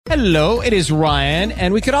Hello, it is Ryan,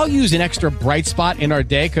 and we could all use an extra bright spot in our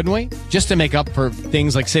day, couldn't we? Just to make up for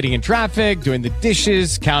things like sitting in traffic, doing the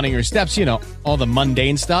dishes, counting your steps, all the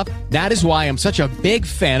mundane stuff. That is why I'm such a big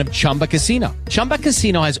fan of Chumba Casino. Chumba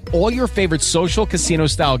Casino has all your favorite social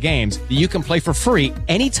casino-style games that you can play for free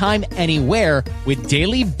anytime, anywhere with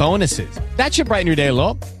daily bonuses. That should brighten your day a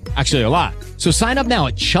little. Actually, a lot. So sign up now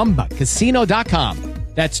at ChumbaCasino.com.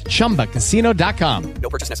 That's ChumbaCasino.com. No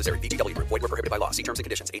purchase necessary. VGW Group. Void where prohibited by law. See terms and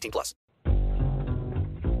conditions. 18+.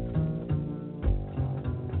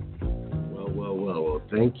 Well.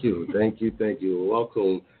 Thank you.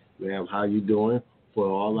 Welcome, ma'am. How you doing? For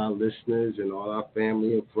all our listeners and all our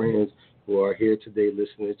family and friends who are here today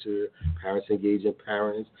listening to Parents Engaging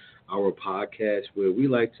Parents, our podcast where we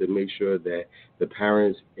like to make sure that the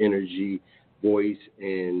parents' energy, voice,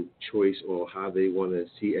 and choice on how they want to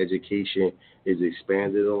see education is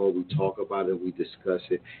expanded on. We talk about it, we discuss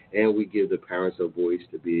it, and we give the parents a voice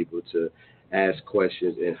to be able to ask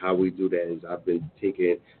questions. And how we do that is I've been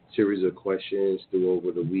taking a series of questions through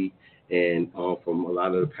over the week and from a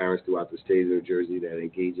lot of the parents throughout the state of New Jersey that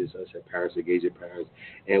engages us at Parents Engaging Parents.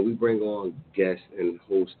 And we bring on guests and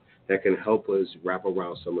hosts that can help us wrap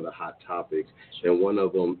around some of the hot topics. And one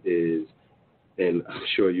of them is, and I'm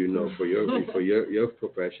sure you know, for your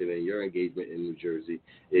profession and your engagement in New Jersey,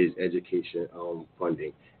 is education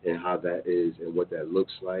funding and how that is and what that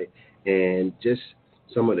looks like, and just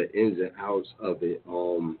some of the ins and outs of it.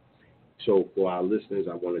 So for our listeners,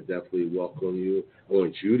 I want to definitely welcome you. I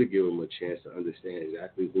want you to give them a chance to understand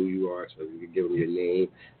exactly who you are, so you can give them your name,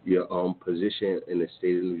 your position in the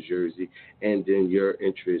state of New Jersey, and then your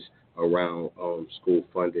interest around school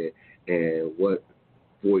funding and what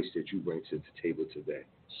voice that you bring to the table today.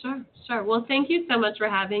 Sure. Well, thank you so much for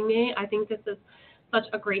having me. I think this is such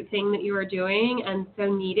a great thing that you are doing and so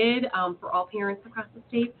needed for all parents across the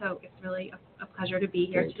state. So it's really a pleasure to be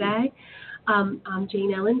here today. I'm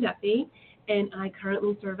Jane Ellen Duffy, and I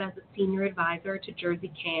currently serve as a senior advisor to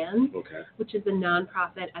Jersey Can, which is a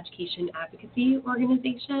nonprofit education advocacy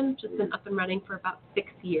organization, which has been up and running for about 6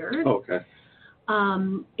 years.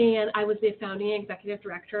 And I was the founding executive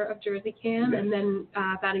director of Jersey Can, and then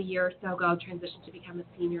about a year or so ago, transitioned to become a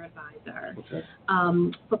senior advisor.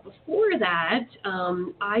 But before that,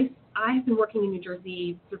 I have been working in New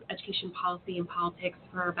Jersey sort of education policy and politics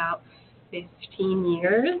for about 15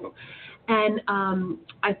 years. And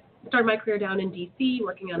I started my career down in D.C.,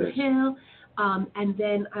 working on the Hill, and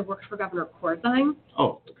then I worked for Governor Corzine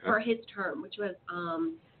for his term, which was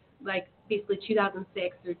basically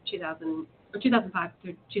 2006 through 2005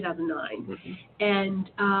 through 2009. And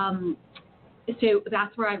so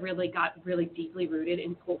that's where I really got really deeply rooted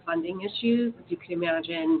in school funding issues, as you can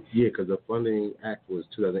imagine. Yeah, because the Funding Act was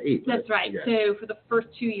 2008. That's right. Yeah. So for the first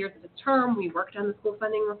 2 years of the term, we worked on the School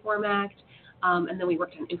Funding Reform Act, and then we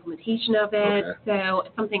worked on implementation of it. So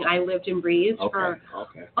it's something I lived and breathed for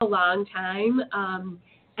a long time.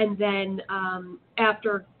 And then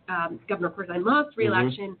after Governor Corzine lost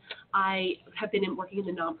re-election, I have been working in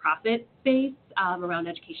the nonprofit space around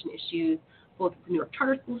education issues, both at the New York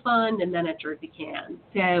Charter School Fund and then at Jersey Can.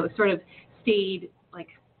 So it sort of stayed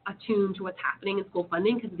attuned to what's happening in school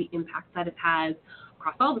funding because of the impact that it has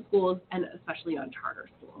across all the schools and especially on charter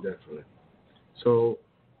schools. Definitely. So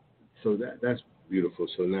that's beautiful.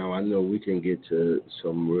 So now I know we can get to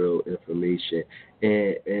some real information,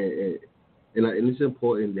 and it's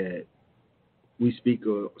important that we speak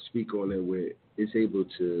on it where it's able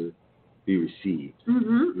to be received.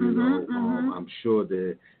 I'm sure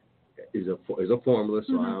there is a formula,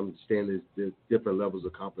 so I understand there's different levels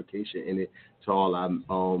of complication in it. To all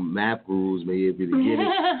our math gurus may be able to get it.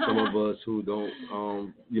 Some of us who don't,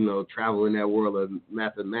 travel in that world of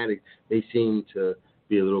mathematics, they seem to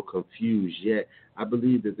be a little confused. Yet I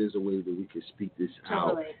believe that there's a way that we can speak this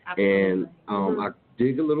out. Absolutely. And I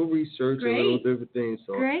did a little research, a little different things.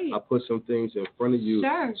 So I put some things in front of you,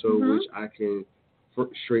 which I can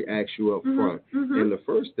straight ask you up front. And the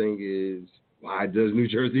first thing is, why does New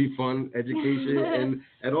Jersey fund education and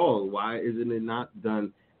at all? Why isn't it not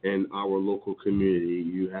done in our local community?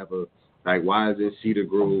 You have why isn't Cedar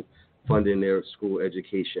Grove funding their school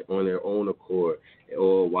education on their own accord?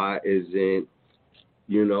 Or why isn't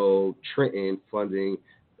Trenton funding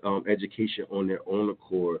education on their own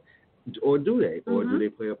accord? Or do they? Or do they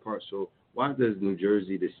play a part? So why does New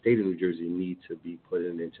Jersey, the state of New Jersey, need to be put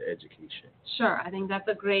into education? Sure. I think that's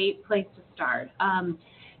a great place to start.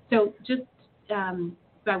 So just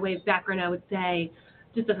by way of background, I would say,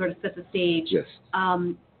 just to sort of set the stage,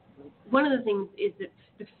 one of the things is that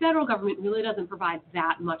the federal government really doesn't provide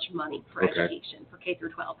that much money for education, for K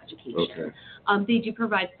through 12 education. They do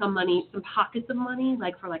provide some money, some pockets of money,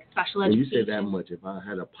 like for like special education. When you say that much, if I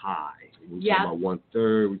had a pie, we talking about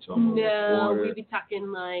 1/3, we talking about 1/4. No, we'd be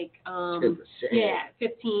talking like 10%.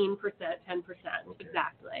 15%, 10%,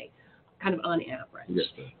 exactly, kind of on average. Yes,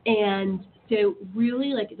 and so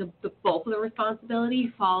really, like the bulk of the responsibility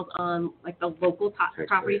falls on like the local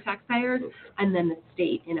property taxpayers, and then the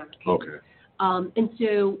state in our case. And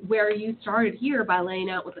so where you started here by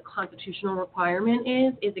laying out what the constitutional requirement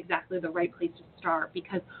is exactly the right place to start,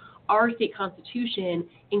 because our state constitution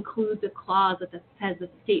includes a clause that says that the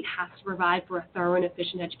state has to provide for a thorough and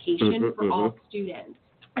efficient education for all students.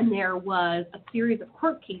 And there was a series of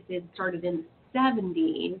court cases started in the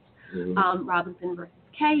 70s, Robinson versus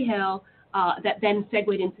Cahill, that then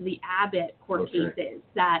segued into the Abbott court cases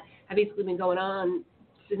that have basically been going on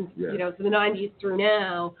since from the 90s through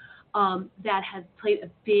now. That has played a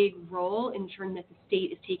big role in ensuring that the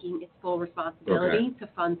state is taking its full responsibility to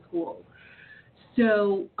fund schools.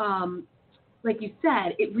 So, like you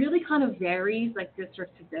said, it really kind of varies like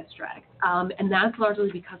district to district, and that's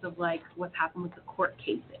largely because of like what's happened with the court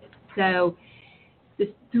cases. So,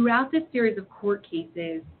 throughout this series of court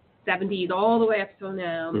cases, 70s all the way up till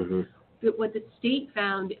now, what the state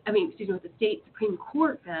found, what the state Supreme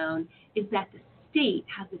Court found is that the state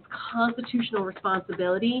has this constitutional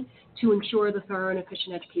responsibility to ensure the thorough and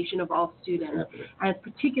efficient education of all students, and it's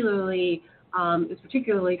particularly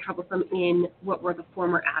troublesome in what were the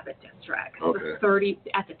former Abbott districts. The 30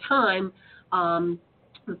 at the time,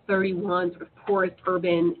 the 31 sort of poorest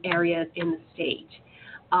urban areas in the state,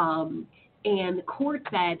 and the court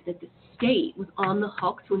said that the state was on the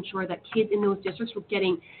hook to ensure that kids in those districts were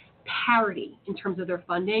getting parity in terms of their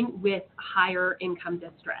funding with higher income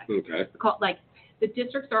districts. Like the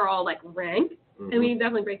districts are all like ranked. It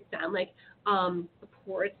definitely breaks it down. Like the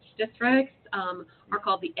poorest districts are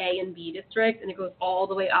called the A and B districts, and it goes all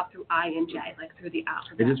the way up through I and J, like through the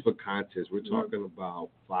alphabet. And just for context, we're talking about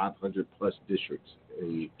 500 plus districts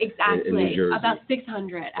in New Jersey. About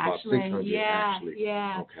 600 actually. About 600 actually.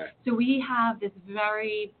 Yeah. So we have this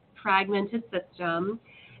very fragmented system,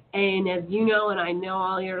 and as you know, and I know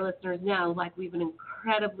all your listeners know, like we have an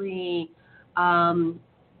incredibly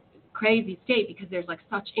crazy state because there's like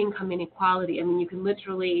such income inequality. You can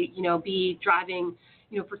literally, be driving,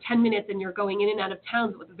 for 10 minutes and you're going in and out of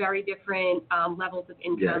towns with very different levels of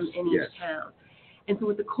income in each town. And so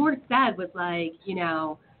what the court said was like,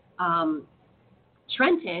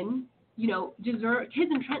 Trenton,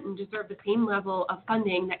 kids in Trenton deserve the same level of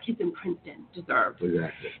funding that kids in Princeton deserve.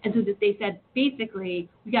 And so that they said, basically,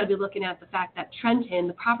 we got to be looking at the fact that Trenton,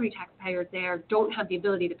 the property taxpayers there, don't have the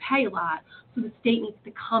ability to pay a lot, so the state needs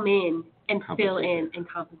to come in and fill in and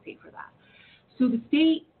compensate for that. So the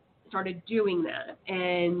state started doing that,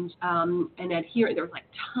 and adhering. There was like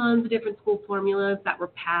tons of different school formulas that were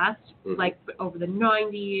passed, like over the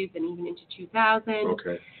 90s and even into 2000.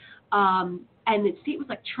 And the state was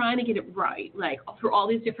like trying to get it right, like through all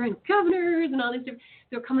these different governors and all these different.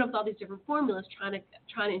 They were coming up with all these different formulas, trying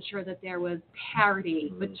to ensure that there was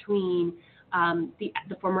parity between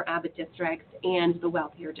the former Abbott districts and the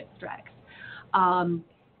wealthier districts. And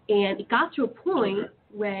it got to a point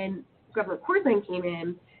when Governor Corzine came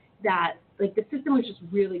in that like the system was just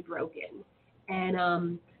really broken,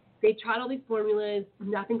 and they tried all these formulas,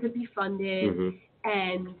 nothing could be funded.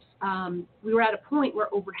 And we were at a point where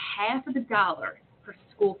over half of the dollars for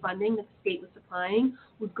school funding that the state was supplying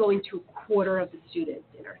was going to a quarter of the students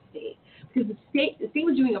in our state. Because the state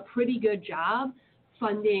was doing a pretty good job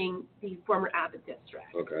funding the former Abbott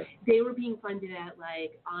district. They were being funded at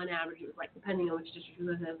like, on average, it was like, depending on which district you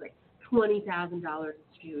lived in, it was like $20,000 a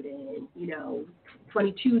student, $22,000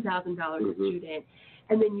 a student.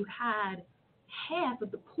 And then you had half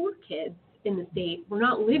of the poor kids in the state were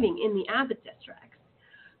not living in the Abbott districts.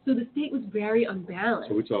 So the state was very unbalanced.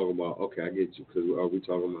 So we're talking about, I get you, because are we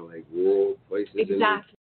talking about like rural places?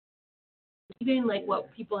 Exactly. Even like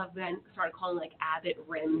what people have then started calling like Abbott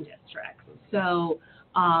Rim districts. So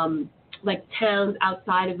like towns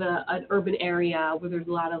outside of an urban area where there's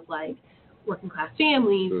a lot of like working class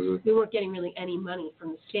families, they weren't getting really any money from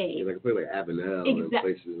the state. Yeah, like a place like Avenel and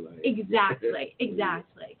places like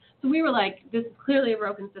Exactly. So we were like, this is clearly a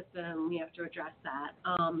broken system. We have to address that.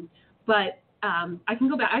 I can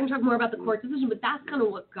go back. I can talk more about the court decision, but that's kind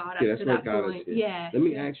of what got us to that point. Let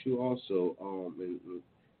me ask you also,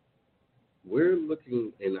 we're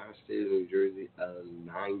looking in our state of New Jersey a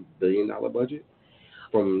 $9 billion budget.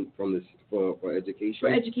 for education.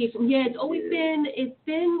 For education, yeah, it's always been. It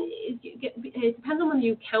depends on whether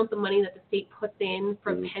you count the money that the state puts in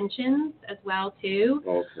for pensions as well too.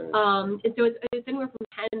 Okay. And so it's anywhere from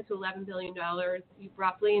 $10 to $11 billion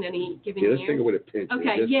roughly in any given year. Let's think of what a pension.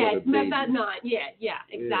 Okay, yeah,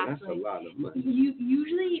 exactly. That's a lot of money.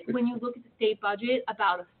 Usually, when you look at the state budget,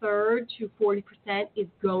 about a third to 40% is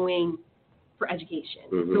going for education.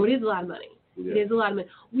 So it is a lot of money. Yeah. It is a lot of money.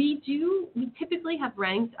 We typically have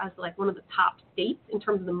ranked as like one of the top states in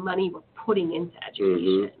terms of the money we're putting into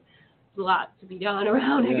education. There's a lot to be done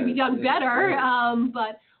around. It could be done better,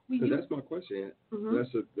 but we do. That's my question.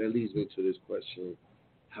 That leads me to this question: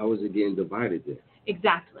 how is it getting divided then?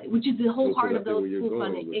 Exactly, which is the whole part of those school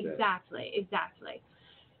funding. Exactly.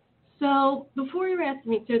 So before you were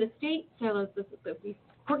asking me, so the state, these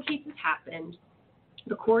court cases happened.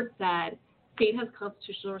 The court said state has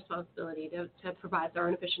constitutional responsibility to provide thorough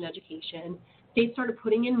and efficient education. States started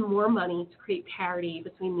putting in more money to create parity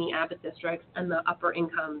between the Abbott districts and the upper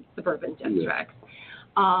income suburban districts.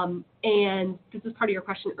 And this is part of your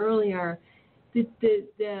question earlier.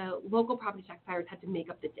 The local property taxpayers had to make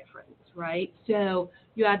up the difference, right? So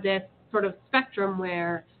you had this sort of spectrum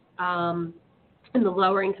where in the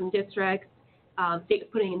lower income districts, state was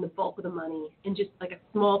putting in the bulk of the money, and just like a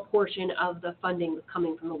small portion of the funding was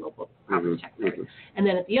coming from the local property taxpayers. And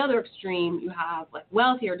then at the other extreme, you have like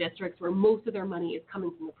wealthier districts where most of their money is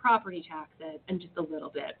coming from the property taxes and just a little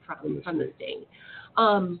bit from the state,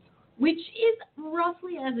 which is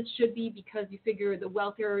roughly as it should be because you figure the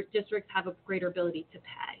wealthier districts have a greater ability to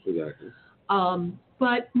pay. Exactly.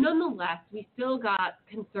 But nonetheless, we still got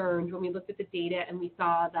concerned when we looked at the data and we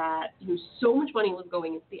saw that so much money was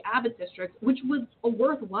going into the Abbott districts, which was a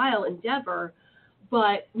worthwhile endeavor,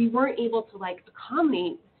 but we weren't able to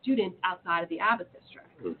accommodate students outside of the Abbott district.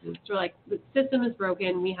 So we're like, the system is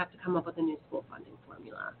broken. We have to come up with a new school funding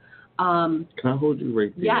formula. Can I hold you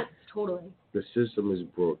right there? Yes, totally. The system is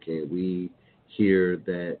broken. We hear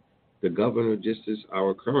that the governor, just as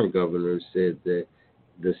our current governor, said that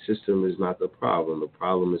the system is not the problem. The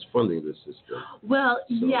problem is funding the system. Well,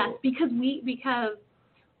 yes, because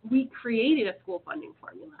we created a school funding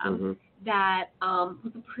formula that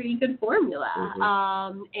was a pretty good formula.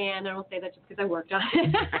 And I don't say that just because I worked on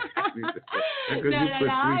it. Because you put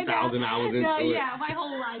 3,000 hours into it. Yeah, my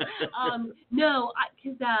whole life.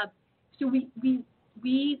 So we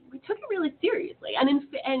took it really seriously.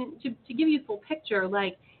 And to give you a full picture,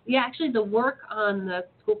 actually the work on the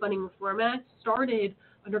School Funding Reform Act started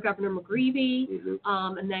under Governor McGreevey,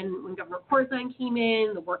 and then when Governor Corzine came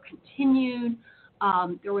in, the work continued.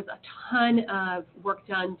 There was a ton of work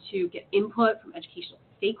done to get input from educational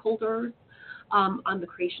stakeholders on the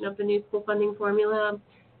creation of the new school funding formula.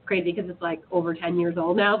 It's crazy because it's over 10 years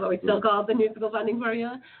old now, but we still call it the new school funding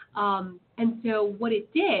formula. And so what it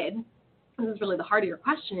did, and this is really the heart of your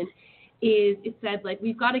question, is it said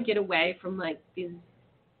we've got to get away from these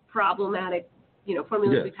problematic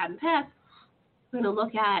formulas we've had in the past. We're going to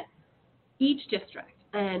look at each district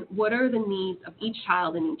and what are the needs of each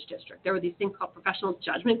child in each district. There were these things called professional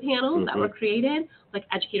judgment panels that were created,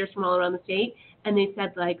 educators from all around the state, and they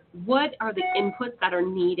said, what are the inputs that are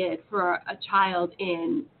needed for a child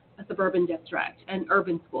in a suburban district, an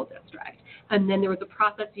urban school district. And then there was a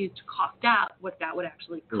process used to cost out what that would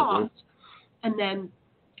actually cost. And then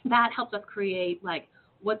that helped us create,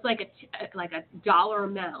 what's a dollar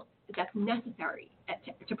amount that's necessary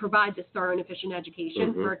to provide this thorough and efficient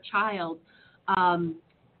education for a child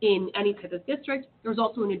in any type of district. There's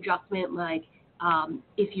also an adjustment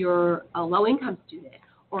if you're a low-income student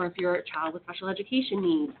or if you're a child with special education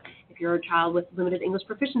needs, if you're a child with limited English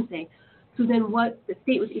proficiency. So then what the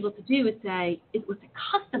state was able to do is say it was to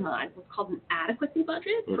customize what's called an adequacy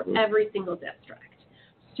budget for every single district.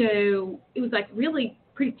 So it was really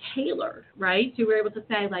pretty tailored, right? So we were able to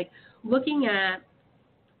say looking at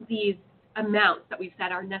these amounts that we've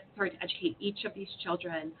said are necessary to educate each of these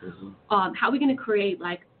children, how are we going to create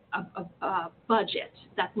a budget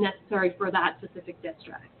that's necessary for that specific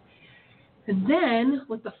district? And then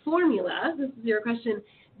what the formula, this is your question,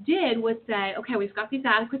 did was say, okay, we've got these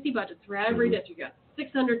adequacy budgets for every district. You got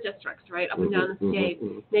 600 districts, right, up and down the state.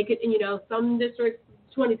 Make it, some districts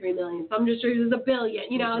 23 million, some districts is $1 billion.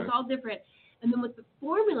 It's all different. And then what the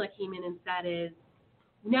formula came in and said is,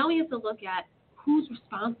 now we have to look at who's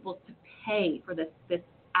responsible to pay for this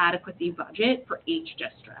adequacy budget for each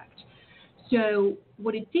district. So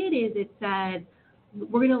what it did is it said,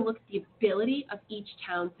 we're going to look at the ability of each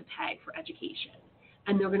town to pay for education.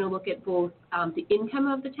 And they're going to look at both the income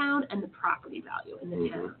of the town and the property value in the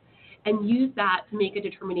town. And use that to make a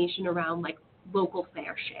determination around local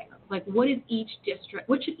fair share. Like, what should each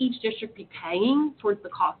district be paying towards the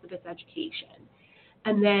cost of its education?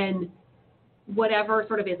 And then whatever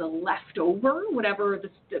sort of is a leftover, whatever the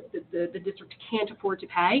district can't afford to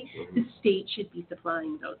pay, the state should be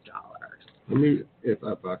supplying those dollars. Let me, if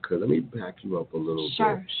I could, let me back you up a little bit.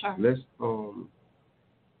 Sure. Let's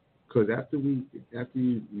because after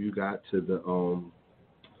you got to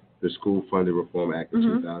the School Funding Reform Act of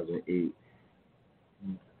 2008,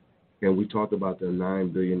 and we talked about the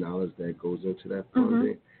 $9 billion that goes into that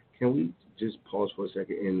funding. Can we just pause for a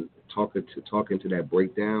second and talk into that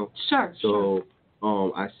breakdown? Sure. So,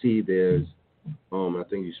 I see there's, I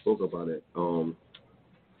think you spoke about it.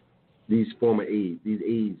 These former aids, these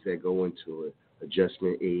aids that go into it,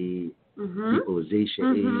 adjustment aid,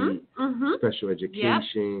 equalization aid, special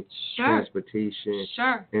education, transportation,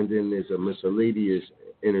 and then there's a miscellaneous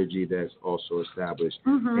energy that's also established.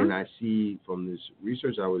 And I see from this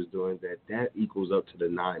research I was doing that equals up to the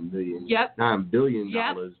 $9 billion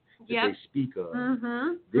that they speak of.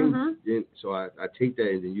 Then, so I take that,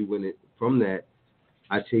 and then you win it from that.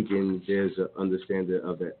 I take in there's an understanding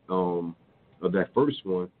of that first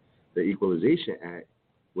one, the Equalization Act,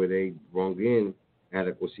 where they brung in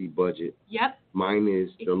adequacy budget. Mine is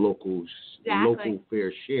the local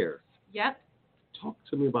fair share. Talk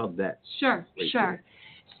to me about that. Sure.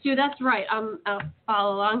 So that's right. I'll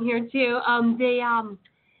follow along here too.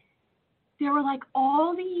 There were like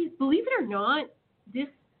all these. Believe it or not, this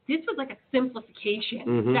was like a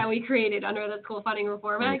simplification that we created under the School Funding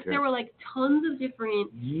Reform Act. There were like tons of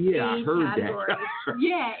different I heard categories.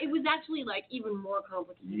 that. It was actually like even more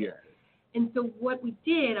complicated. Yeah. And so what we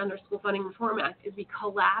did under School Funding Reform Act is we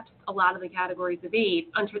collapsed a lot of the categories of aid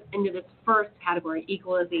into this first category,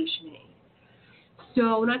 equalization aid.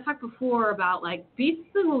 So when I talked before about like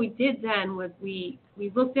basically what we did then was we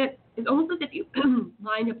looked at, it's almost as if you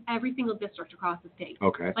lined up every single district across the state.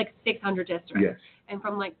 Like 600 districts. Yes. And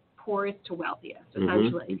from like poorest to wealthiest,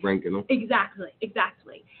 essentially. Ranking them. Exactly.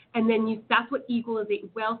 And then that's what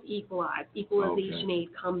wealth equalization aid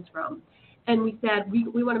comes from. And we said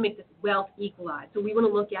we want to make this wealth equalized. So we want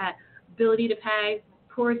to look at ability to pay,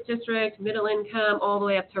 poorest district, middle income, all the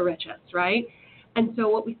way up to richest, right? And so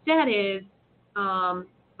what we said is,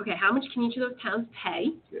 okay, how much can each of those towns pay?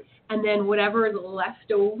 Yes. And then whatever is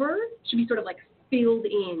left over should be sort of like filled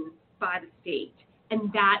in by the state.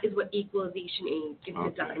 And that is what equalization aid is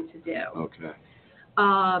designed to do.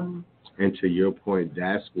 And to your point,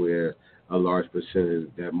 that's where a large percentage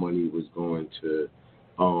of that money was going to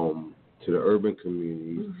the urban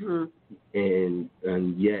communities, and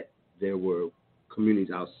yet there were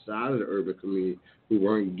communities outside of the urban community who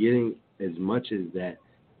weren't getting as much as that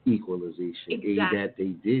equalization aid that they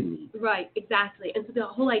did need. Right, exactly. And so the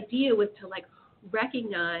whole idea was to like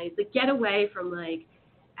recognize, like get away from like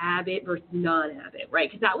Abbott versus non-Abbott, right?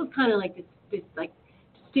 Because that was kind of like this like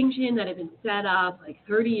distinction that had been set up like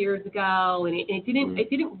 30 years ago, and it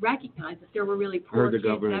didn't recognize that there were really poor kids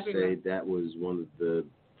everywhere. I heard the governor say that was one of the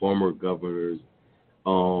former governor's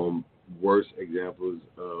worst examples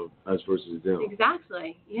of us versus them.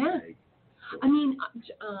 Exactly. Yeah. I mean,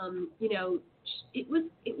 it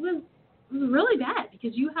was really bad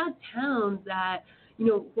because you had towns that,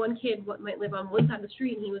 one kid might live on one side of the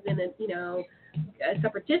street and he was in a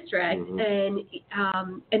separate district, and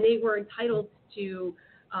they were entitled to,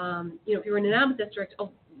 if you were in an Abbott district,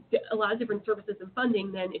 a lot of different services and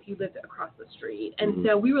funding than if you lived across the street. And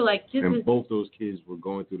so we were like, both those kids were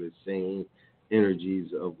going through the same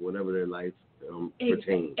energies of whatever their life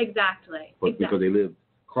pertained. Exactly. But because they lived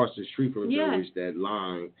across the street from each other, which that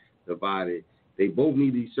line divided, they both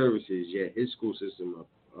need these services, yet his school system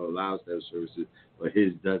allows those services, but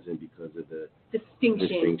his doesn't because of the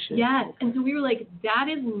distinction. Yes. Okay. And so we were like, that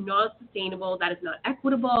is not sustainable. That is not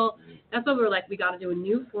equitable. That's why we were like, we got to do a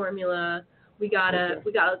new formula. We gotta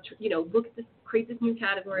look at this, create this new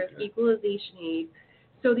category of equalization aid.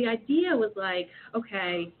 So the idea was like,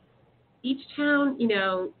 okay, each town, and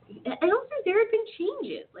also there had been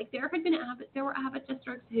changes. Like there were Abbott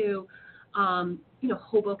districts who,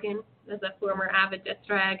 Hoboken as a former Abbott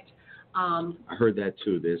district. I heard that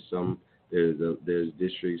too. There's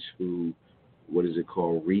districts who, what is it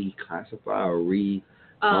called, reclassify or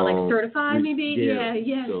like certify maybe?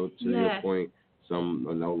 Yeah. So to your point, some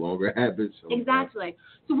are no longer Abbott. Exactly.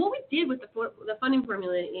 So what we did with the funding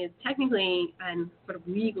formula is technically and sort of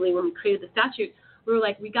legally when we created the statute, we were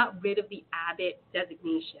like, we got rid of the Abbott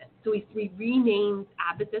designation. So we renamed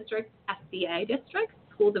Abbott districts SCA districts.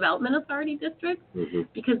 school development authority districts,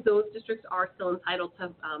 because those districts are still entitled to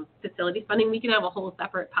facilities funding. We can have a whole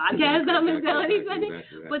separate podcast on facilities funding.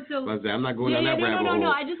 Exactly. But so I'm not going down that rabbit hole.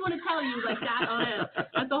 No. I just want to tell you like that.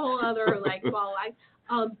 That's a whole other like ball.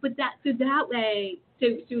 But that way, so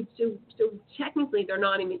technically they're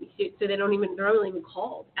not even they're not even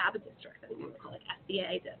called ABBA districts anymore. They're called like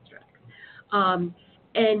SDA districts.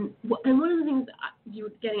 And one of the things you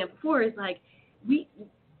were getting at before is like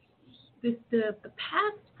the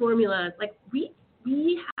past formulas, like we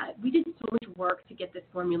did so much work to get this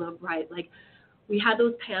formula right. Like we had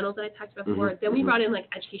those panels that I talked about before. Then we brought in like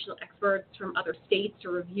educational experts from other states to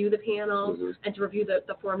review the panels and to review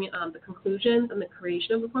the formula, the conclusions and the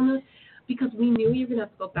creation of the formula, because we knew you were going to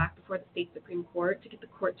have to go back before the state Supreme Court to get the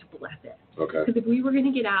court to bless it. Okay. Because if we were going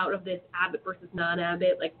to get out of this Abbott versus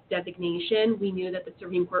non-Abbott like designation, we knew that the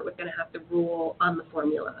Supreme Court was going to have to rule on the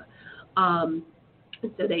formula. And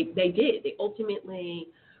so they did. They ultimately,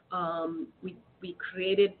 we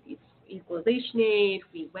created equalization aid.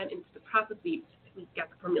 We went into the process. We got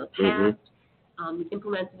the formula passed. We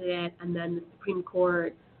implemented it, and then the Supreme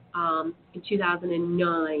Court in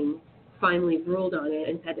 2009 finally ruled on it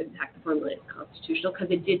and said in fact the formula is constitutional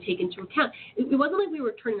because it did take into account. It wasn't like we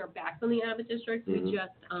were turning our backs on the Abbott district. We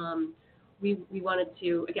just we wanted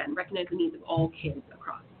to again recognize the needs of all kids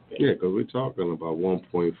across the state. Yeah, because we're talking about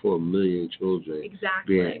 1.4 million children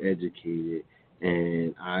being educated,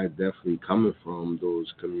 and I definitely coming from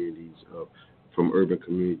those communities from urban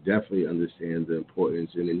communities, definitely understand the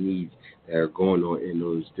importance and the needs that are going on in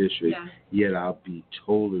those districts. Yeah. Yet I'll be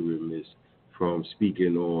totally remiss from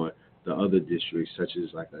speaking on the other districts, such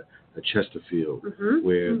as like a Chesterfield,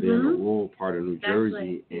 where they're in a rural part of New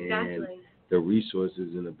Jersey, and the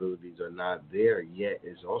resources and abilities are not there yet.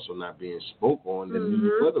 It's also not being spoke on the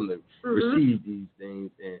need for them to receive these things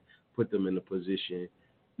and put them in a position,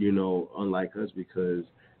 unlike us, because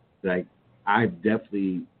like I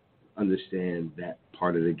definitely understand that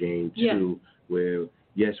part of the game too, where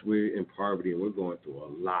yes, we're in poverty and we're going through a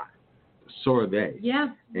lot. So are they.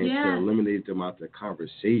 And to eliminate them out the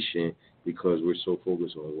conversation because we're so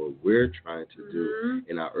focused on what we're trying to do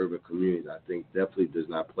in our urban communities, I think definitely does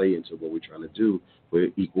not play into what we're trying to do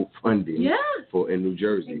with equal funding in New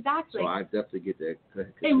Jersey. Exactly. So I definitely get that.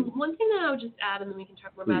 And one thing that I would just add, and then we can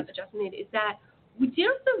talk more about adjustment aid, is that we did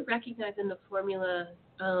also recognize in the formula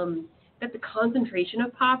that the concentration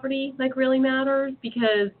of poverty really matters,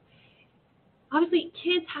 because obviously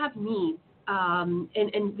kids have needs.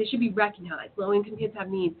 And they should be recognized. Low-income kids have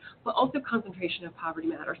needs, but also concentration of poverty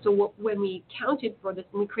matters. So when we counted for this,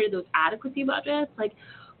 when we created those adequacy budgets, like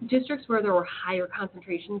districts where there were higher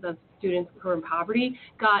concentrations of students who are in poverty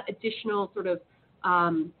got additional sort of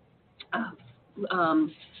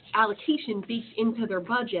allocation baked into their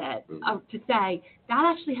budget to say that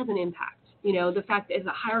actually has an impact. The fact that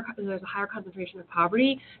there's a higher concentration of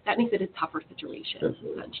poverty, that makes it a tougher situation,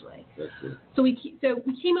 essentially. So we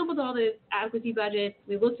came up with all the adequacy budgets.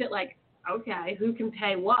 We looked at okay, who can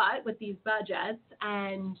pay what with these budgets,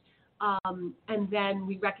 and then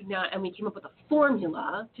we recognized and we came up with a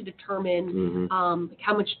formula to determine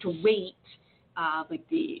how much to rate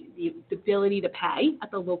the ability to pay at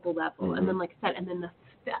the local level, and then like I said, and then the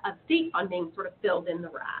state funding sort of filled in the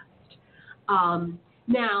rest.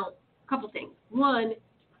 Now. Couple things. One,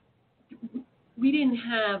 we didn't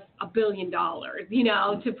have $1 billion,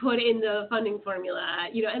 to put in the funding formula,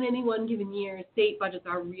 and any one given year, state budgets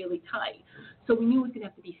are really tight. So we knew it was going to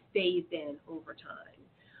have to be phased in over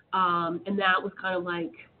time. And that was kind of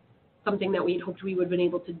like something that we had hoped we would have been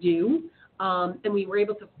able to do. And we were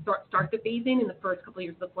able to start the phasing in the first couple of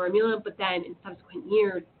years of the formula, but then in subsequent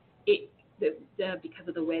years, because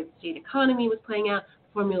of the way the state economy was playing out,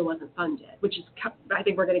 formula wasn't funded, which is, I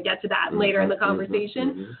think we're going to get to that later in the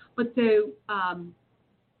conversation. But so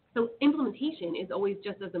implementation is always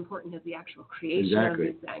just as important as the actual creation of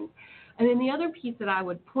these things. And then the other piece that I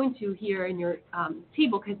would point to here in your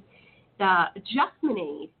table, because the adjustment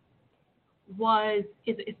aid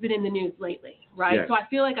it's been in the news lately, right? Yes. So I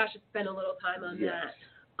feel like I should spend a little time on that.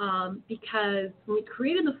 Because when we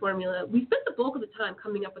created the formula, we spent the bulk of the time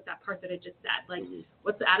coming up with that part that I just said,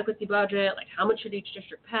 what's the adequacy budget, how much should each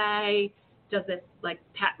district pay, does this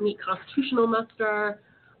meet constitutional muster,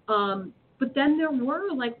 but then there were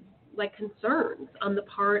concerns on the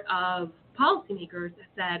part of policymakers that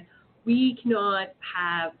said we cannot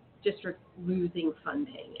have districts losing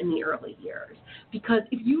funding in the early years, because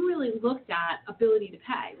if you really looked at ability to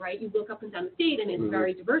pay, right, you look up and down the state and it's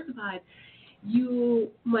very diversified.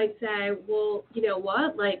 You might say, well, you know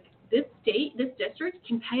what, this district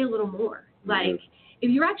can pay a little more. If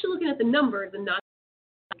you're actually looking at the numbers and not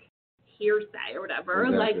hearsay or whatever.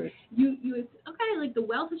 Exactly. Like you okay, like the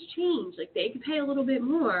wealth has changed. Like they could pay a little bit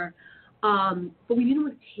more. But we didn't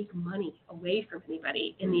want to take money away from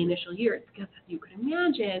anybody in the initial years because, as you could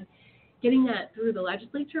imagine, getting that through the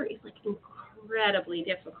legislature is like incredibly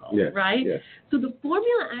difficult, right? Yes. So the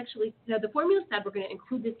formula said we're going to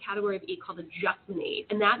include this category of aid called adjustment aid,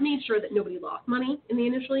 and that made sure that nobody lost money in the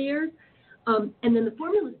initial years. And then the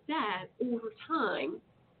formula said over time,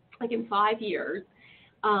 like in 5 years,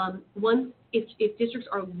 if districts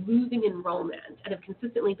are losing enrollment and have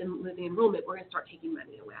consistently been losing enrollment, we're going to start taking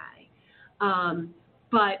money away.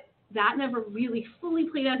 But that never really fully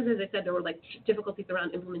played out because, as I said, there were like difficulties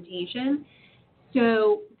around implementation.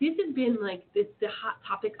 So this has been like the hot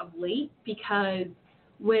topic of late because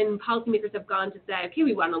when policymakers have gone to say, okay,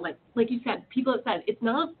 we want to like you said, people have said it's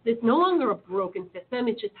no longer a broken system.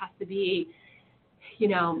 It just has to be, you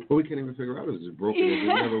know. Well, we can't even figure out if it's broken. It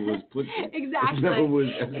never was put. Exactly. It never was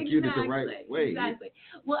executed the right way. Exactly.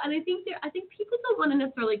 Well, and I think people don't want to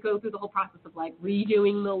necessarily go through the whole process of like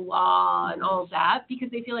redoing the law and all of that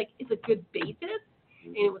because they feel like it's a good basis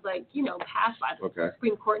and it was like, you know, passed by the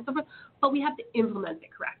Supreme Court and so forth. But we have to implement it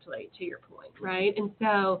correctly, to your point, right? And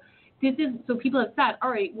so people have said, all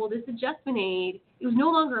right, well, this adjustment aid, it was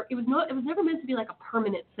never meant to be like a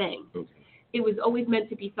permanent thing. Okay. It was always meant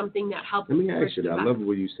to be something that helped. Let me ask you that. I love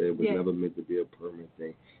what you said. It was never meant to be a permanent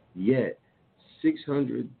thing. Yet,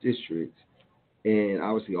 600 districts, and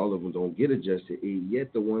obviously all of them don't get adjusted aid,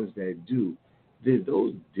 yet the ones that do, did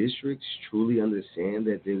those districts truly understand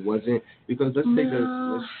that there wasn't? Because let's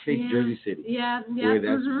take Jersey City, where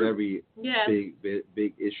that's very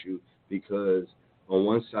big issue because on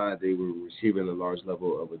one side they were receiving a large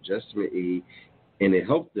level of adjustment aid, and it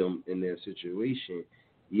helped them in their situation,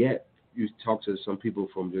 yet you talk to some people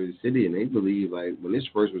from Jersey City, and they believe, like, when this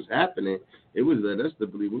first was happening, it was led us to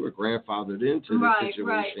believe we were grandfathered into the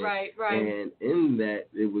situation. Right. And in that,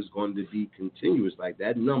 it was going to be continuous. Like,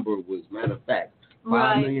 that number was, matter of fact,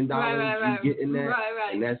 $5 million you get in that,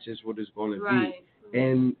 and that's just what it's going to be.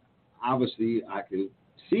 And obviously, I can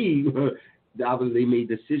see, obviously, they made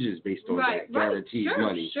decisions based on that guaranteed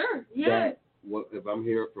money. Sure, yeah. If I'm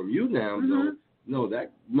hearing from you now, though, no,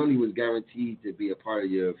 that money was guaranteed to be a part of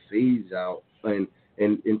your phase out and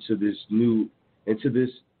into this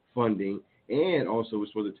funding, and also was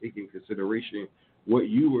supposed to take in consideration what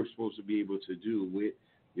you were supposed to be able to do with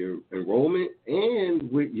your enrollment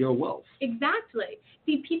and with your wealth. Exactly.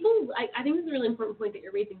 See, people, I think this is a really important point that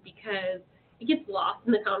you're raising because it gets lost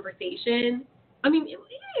in the conversation. I mean, it was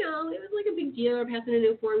like a big deal passing a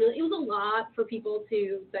new formula. It was a lot for people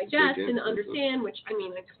to digest and understand, which, I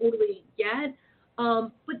mean, I totally get.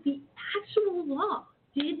 But the actual law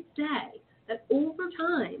did say that over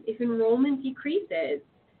time, if enrollment decreases,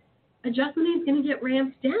 adjustment is going to get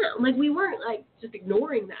ramped down. Like, we weren't, like, just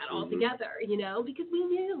ignoring that altogether, you know, because we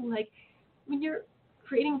knew, like, when you're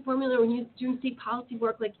creating a formula, when you're doing state policy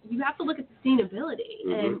work, like, you have to look at sustainability.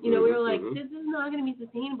 And, you know, we were like, this is not going to be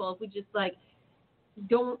sustainable if we just, like,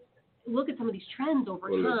 don't look at some of these trends over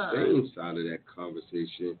time. On the same side of that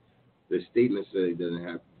conversation, the state necessarily doesn't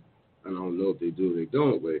have, I don't know if they do or they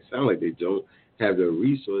don't, but it sounds like they don't have the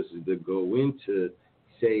resources to go into,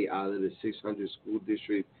 say, out of the 600 school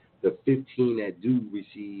districts, the 15 that do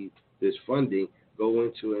receive this funding, go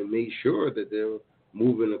into and make sure that they're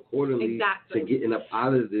moving accordingly to getting up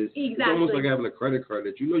out of this. It's almost like having a credit card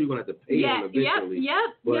that you know you're going to have to pay on eventually.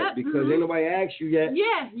 But because ain't nobody asked you yet.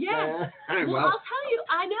 Well, I'll tell you,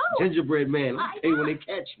 I know. Gingerbread man, I'll pay when they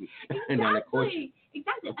catch me.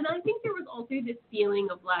 Exactly. And I think there was also this feeling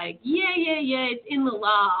of like, it's in the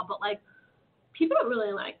law, but like people don't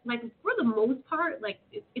really like for the most part, like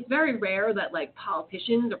it's very rare that like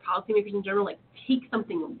politicians or policymakers in general like take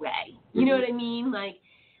something away. You know what I mean?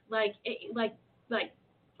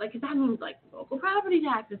 Because that means like local property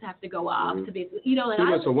taxes have to go up to basically, you know, like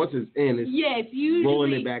so once it's in, it's usually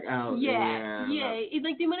rolling it back out. It's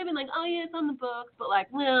like they might have been like, it's on the books, but like,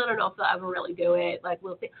 well, I don't know if they'll ever really do it. Like,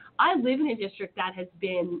 we'll see. I live in a district that has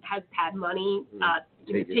had money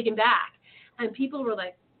taken back, and people were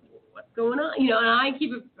like, what's going on? You know, and I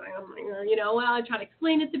keep it, you know, well, I try to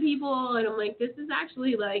explain it to people, and I'm like, this is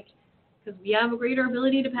actually like, because we have a greater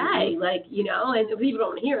ability to pay, like, you know, and people don't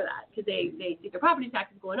want to hear that because they see their property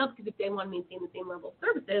taxes going up because if they want to maintain the same level of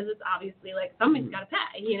services, it's obviously like somebody's got to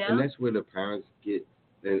pay, you know. And that's where the parents get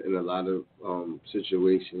in a lot of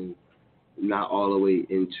situations not all the way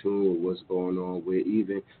in tune with what's going on with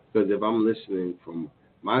even, because if I'm listening from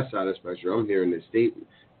my side of the spectrum, I'm hearing the state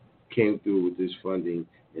came through with this funding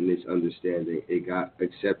and this understanding. It got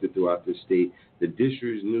accepted throughout the state. The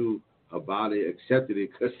districts knew about it, accepted it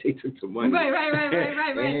because they took the money.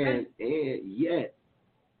 Right. And yet,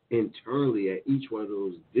 internally at each one of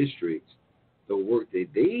those districts the work that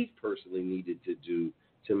they personally needed to do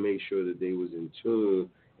to make sure that they was in tune.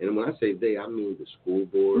 And when I say they, I mean the school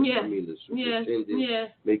board, I mean the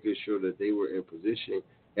superintendent, making sure that they were in position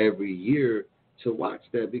every year to watch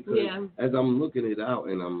that, because as I'm looking it out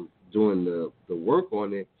and I'm doing the work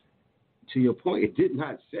on it, to your point, it did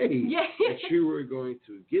not say that you were going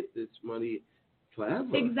to get this money forever.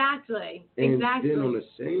 Exactly. And then on the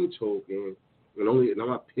same token, and I'm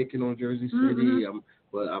not picking on Jersey City,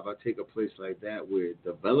 but if I take a place like that where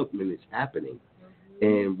development is happening,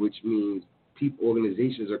 and which means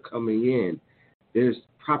organizations are coming in, there's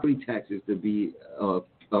property taxes to be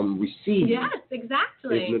received. Yes,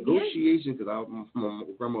 exactly. It's negotiation, because my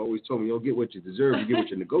grandma always told me, you don't get what you deserve, you get what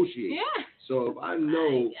you negotiate. So if I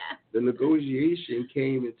know the negotiation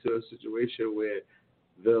came into a situation where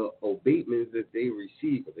the abatements that they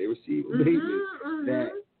receive, abatements, that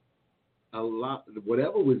a lot,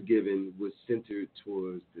 whatever was given was centered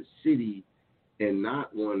towards the city, and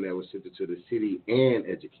not one that was centered to the city and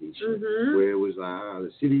education, where it was like,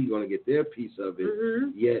 the city going to get their piece of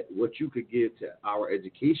it, yet what you could give to our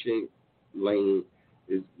education lane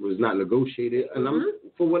was not negotiated, and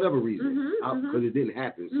for whatever reason, because it didn't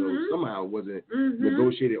happen, so somehow it wasn't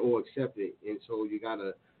negotiated or accepted, and so you got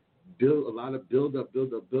to build a lot of build up,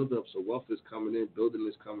 so wealth is coming in, building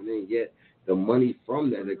is coming in, yet the money from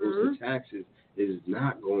that goes to taxes is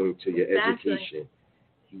not going to your education.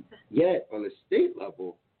 Yet on the state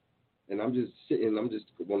level, and I'm just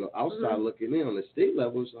on the outside looking in, on the state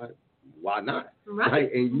level, it's like, why not? Right.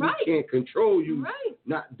 And you can't control you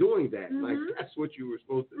not doing that. Like, that's what you were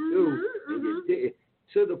supposed to do, and you didn't.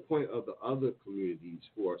 To the point of the other communities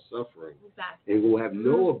who are suffering and who have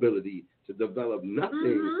no ability to develop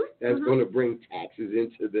nothing that's going to bring taxes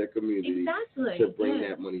into their community to bring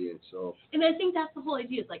that money in. So, and I think that's the whole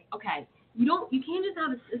idea. It's like, okay, you can't just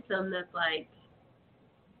have a system that's like,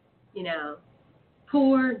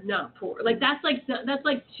 poor, not poor. Like that's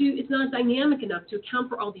too. It's not dynamic enough to account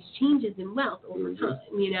for all these changes in wealth over time.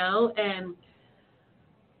 And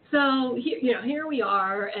so here we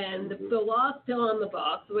are, and the law's still on the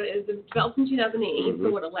books. It was developed in 2008,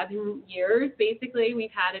 so 11 years basically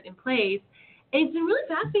we've had it in place, and it's been really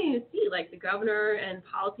fascinating to see, like, the governor and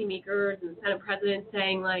policymakers and the Senate president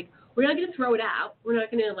saying, like, we're not going to throw it out, we're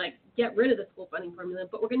not going to like get rid of the school funding formula,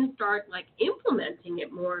 but we're going to start like implementing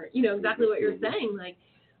it more. Exactly what you're saying, like,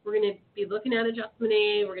 we're going to be looking at adjustment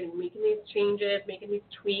aid, we're going to be making these changes, making these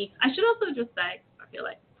tweaks. I should also just say, I feel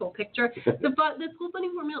like full picture, the school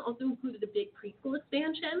funding formula also included a big preschool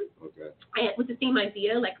expansion, with the same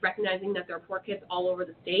idea, like recognizing that there are poor kids all over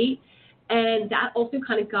the state, and that also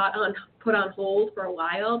kind of got put on hold for a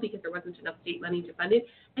while because there wasn't enough state money to fund it.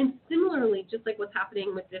 And similarly, just like what's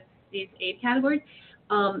happening with these aid categories,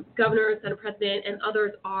 governor, Senate president, and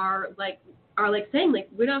others are saying, like,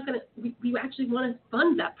 we're not going to, we actually want to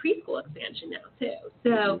fund that preschool expansion now too.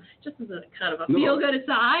 So just as a kind of a feel-good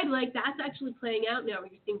aside, like, that's actually playing out now. We're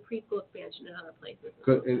seeing preschool expansion in other places.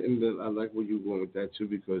 And then I like where you're going with that too,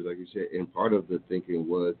 because like you said, and part of the thinking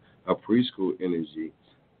was a preschool energy,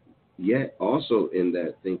 yet also in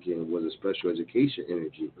that thinking was a special education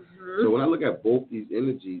energy. So when I look at both these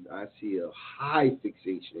energies, I see a high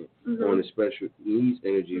fixation on the special needs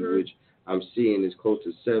energy, which I'm seeing is close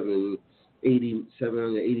to $780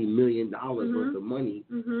 million worth of money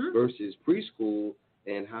versus preschool,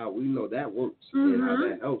 and how we know that works and how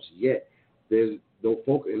that helps. Yet there's no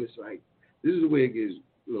focus, and it's like, this is where it gets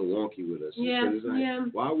wonky with us. It's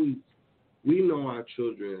like, why we know our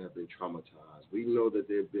children have been traumatized. We know that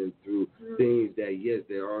they've been through things that, yes,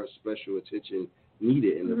 there are special attention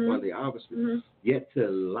needed in the funding, obviously. Yet to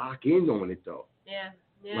lock in on it though.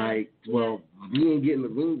 Like, well, we ain't getting the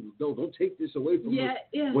room. Don't take this away from us.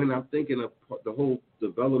 When I'm thinking of the whole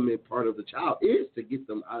development part of the child is to get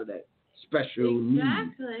them out of that special need.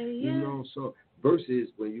 So versus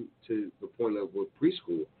when you, to the point of with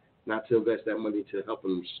preschool, not to invest that money to help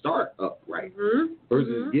them start up right,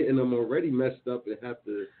 versus getting them already messed up and have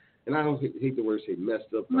to, and I don't hate the word say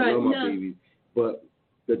messed up, I love my babies, but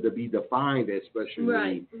to be defined as special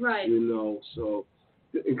need, so,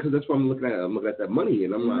 because that's what I'm looking at. I'm looking at that money,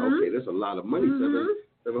 and I'm like, okay, that's a lot of money,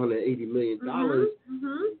 $780 million.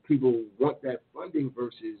 People want that funding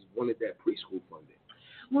versus wanted that preschool funding.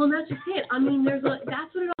 Well, that's just it. I mean, that's what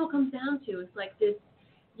it all comes down to. It's like this,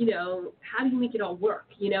 how do you make it all work?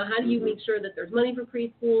 How do you make sure that there's money for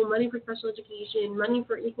preschool, money for special education, money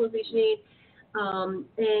for equalization aid?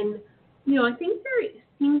 And, I think there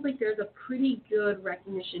seems like there's a pretty good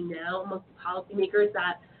recognition now amongst the policymakers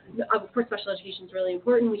that, of course, special education is really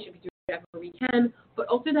important. We should be doing whatever we can. But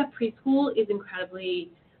also that preschool is incredibly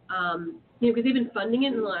Because they've been funding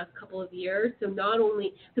it in the last couple of years. So not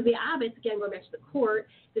only, because the Abbotts, again, going back to the court,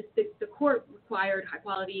 the court required high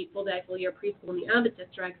quality, full day, full year preschool in the Abbott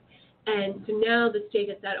districts. And so now the state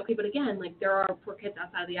has said, okay, but again, like there are poor kids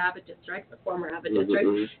outside of the Abbott district, the former Abbott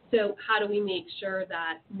district. So how do we make sure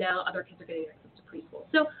that now other kids are getting access to preschool?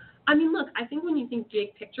 So, I mean, look, I think when you think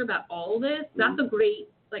big picture about all of this, that's a great,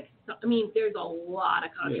 there's a lot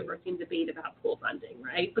of controversy and debate about pool funding,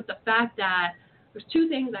 right? But the fact that there's two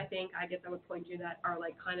things I would point to that are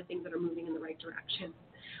like kind of things that are moving in the right direction.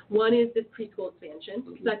 One is this preschool expansion,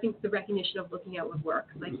 because I think the recognition of looking at what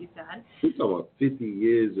works, like you said. We're talking about 50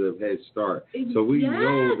 years of Head Start. So we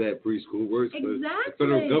know that preschool works. Exactly. The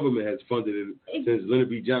federal government has funded it since Leonard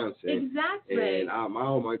B. Johnson. Exactly. And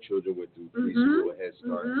all my children went through preschool and Head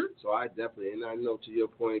Start. So I definitely, and I know to your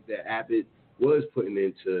point that Abbott was putting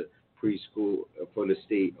into preschool for the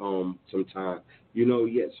state sometime.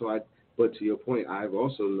 But to your point, I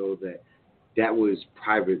also know that was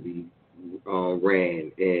privately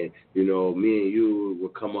ran, and me and you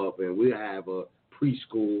would come up and we have a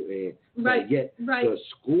preschool, and the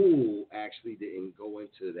school actually didn't go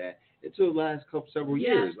into that until the last several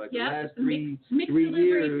years, the last three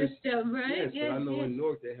years. System, right? Yes, but I know in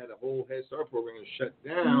Newark they had a whole Head Start program shut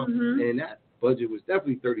down, and that budget was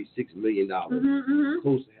definitely $36 million.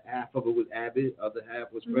 Close to half of it was Abbott, other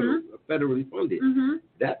half was federally funded.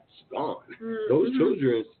 That's gone. Those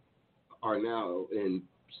children are now in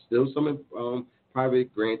still some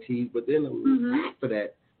private grantees, but then half of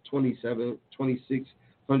that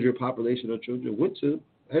 2,600 population of children went to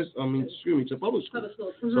public schools.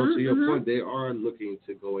 So to your point, they are looking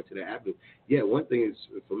to go into the avenue. Yeah, one thing is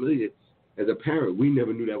familiar. As a parent, we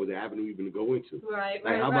never knew that was the avenue even to go into.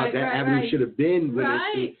 How about that avenue should have been when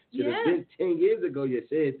it should have been 10 years ago. You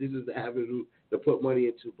said this is the avenue to put money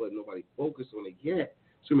into, but nobody focused on it yet.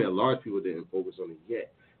 A lot of people didn't focus on it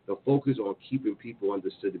yet. The focus on keeping people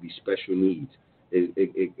understood to be special needs.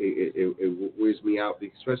 It wears me out,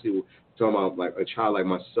 especially talking about like a child like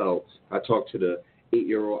myself. I talk to the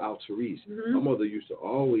 8-year-old Altarise. My mother used to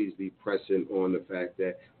always be pressing on the fact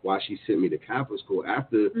that why she sent me to Catholic school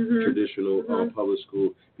after traditional public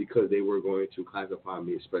school, because they were going to classify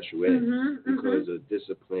me as special ed because of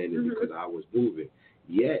discipline and because I was moving.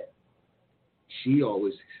 Yet, she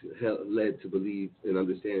always led to believe and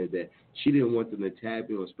understanding that she didn't want them to tag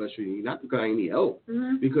me on special needs, not because I need help,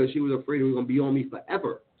 because she was afraid it was going to be on me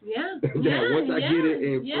forever. Once I get it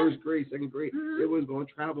in first grade, second grade, it was going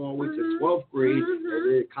to travel all the way to 12th grade, and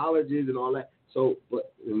then colleges and all that. So,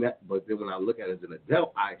 but then when I look at it as an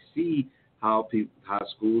adult, I see how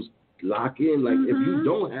schools lock in. Like if you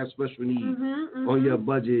don't have special needs on your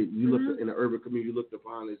budget, you look in the urban community, you look to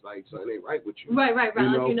find it's like something ain't right with you. Right. Like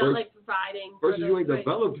you're not like providing. Versus you ain't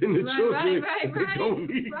developing the children. They don't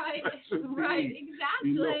need special needs.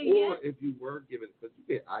 Exactly. Or if you were given, because you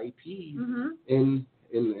get IEPs in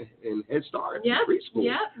Head Start, preschool.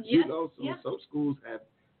 Some schools have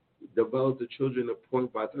developed the children to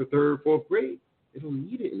point by third, fourth grade. They don't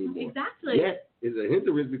need it anymore. Exactly. Yet is a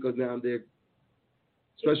hindrance because now their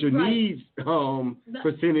special needs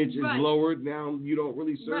percentage is lowered. Now you don't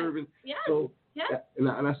really serve, and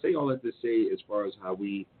and I say all that to say as far as how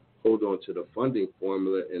we hold on to the funding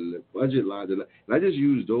formula and the budget lines, and I just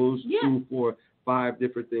use those 2, 4, 5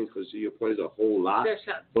 different things because to your point, there's a whole lot.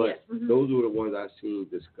 But those were the ones I've seen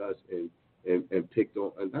discussed and picked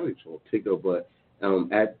on, and not even picked on, but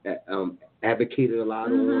advocated a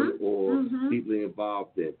lot on or deeply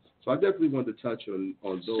involved in. So I definitely want to touch on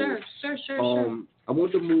those. Sure. I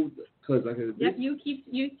want to move because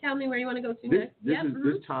you tell me where you want to go to next.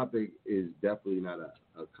 This topic is definitely not a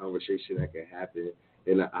conversation that can happen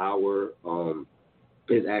in an hour.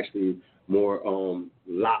 It's actually more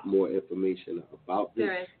lot more information about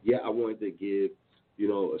this. I wanted to give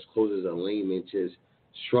as close as a layman just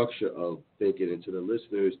structure of thinking, and to the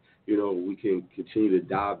listeners, we can continue to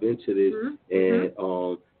dive into this and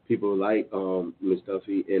people like Ms.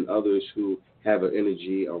 Duffy and others who have an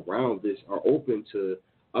energy around this are open to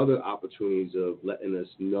other opportunities of letting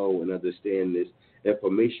us know and understand this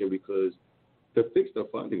information, because to fix the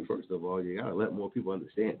funding, first of all, you gotta let more people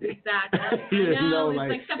understand it. Exactly.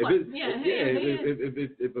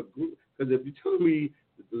 If a group, because if you tell me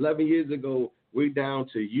 11 years ago we're down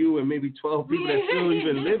to you and maybe 12 people that still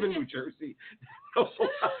even live in New Jersey, because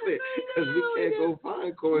we can't go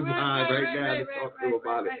find Corzine right now to talk to them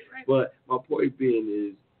about it. But my point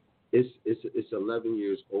being is, it's 11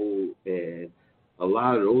 years old, and a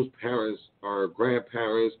lot of those parents are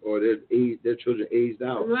grandparents or their children aged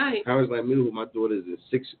out. Parents like me, who my daughter is a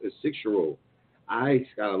 6-year-old. I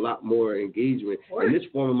got a lot more engagement, and this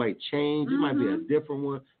form might change. It might be a different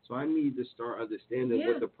one. So So I need to start understanding Yeah.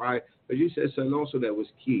 what the prior. Because you said something also that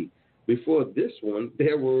was key. Before this one,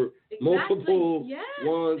 there were multiple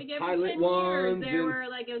ones, like every pilot 10 ones, years, there and were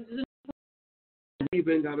like we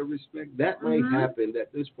even got to respect that might happen.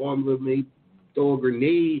 That this formula may throw a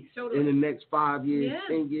grenade in the next 5 years,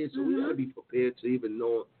 10 years. So we got to be prepared to even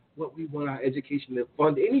know what we want our education to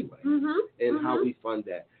fund anyway, and how we fund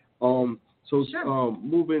that.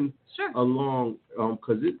 Moving along,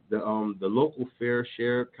 because the local fair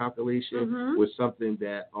share calculation was something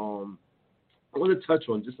that I want to touch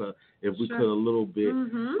on just if we could a little bit,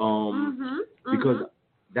 because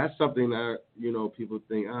that's something that people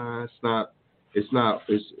think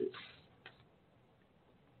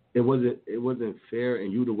it wasn't fair,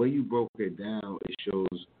 and the way you broke it down, it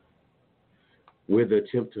shows where the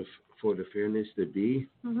attempt for the fairness to be.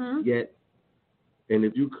 Yet, and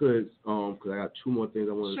if you could, because I got two more things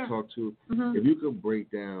I want to talk to, if you could break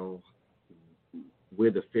down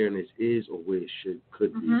where the fairness is or where it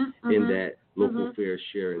could be in that local fair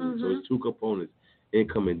sharing. So it's two components: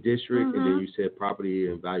 income and district, and then you said property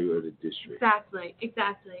and value of the district.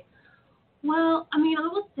 Exactly. Well, I mean, I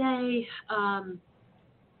will say,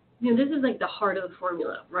 this is like the heart of the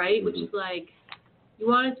formula, right? Which is like we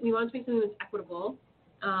wanted to make something that's equitable,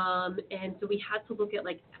 and so we had to look at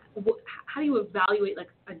like how do you evaluate like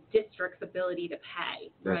a district's ability to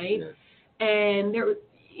pay, right? And there was,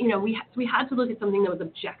 we had to look at something that was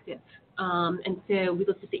objective, and so we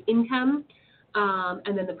looked at the income,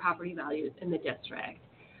 and then the property values in the district.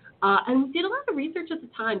 And we did a lot of research at the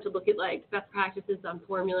time to look at like best practices on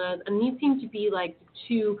formulas, and these seem to be like the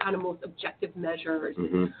two kind of most objective measures.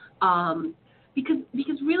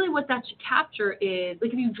 Because really what that should capture is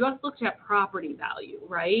like if you just looked at property value,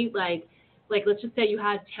 right? Like let's just say you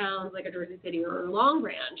had towns like a Jersey City or Long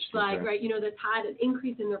Branch, right, that's had an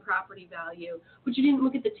increase in their property value, but you didn't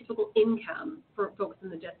look at the typical income for folks in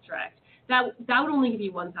the district. That would only give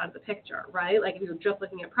you one side of the picture, right? Like if you were just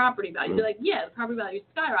looking at property value, you'd be like, yeah, the property value is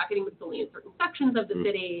skyrocketing, but it's only in certain sections of the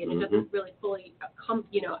city, and it doesn't really fully account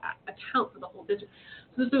for the whole district.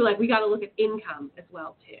 So this is like we got to look at income as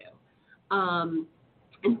well too.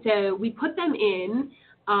 And so we put them in,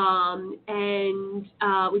 and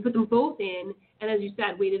we put them both in, and as you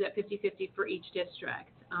said, weighted at 50-50 for each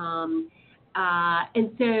district. And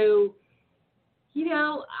so, we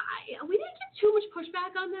didn't get too much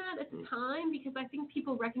pushback on that at the time because I think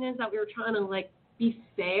people recognized that we were trying to like be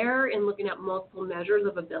fair in looking at multiple measures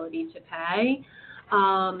of ability to pay.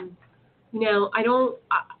 I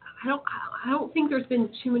don't think there's been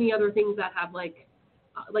too many other things that have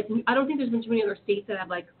I don't think there's been too many other states that have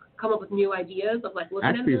like come up with new ideas of like looking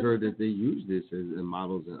at this. Actually heard that they use this as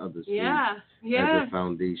models in other states as a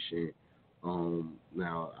foundation.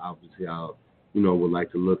 Now obviously I'll would like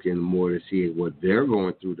to look in more to see what they're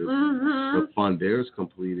going through to fund theirs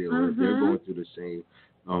completed, or if they're going through the same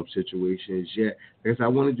situations. Yet, because I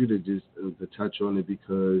wanted you to just to touch on it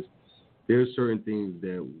because there's certain things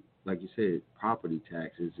that, like you said, property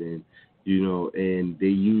taxes, and and they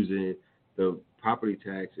use the property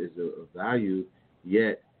tax as a value.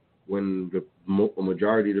 Yet, when the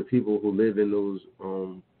majority of the people who live in those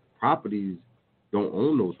properties don't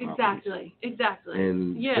own those properties. Exactly.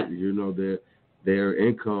 And their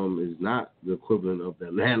income is not the equivalent of the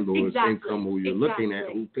landlord's income who you're looking at,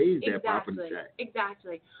 who pays that property tax.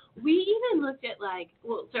 Exactly. We even looked at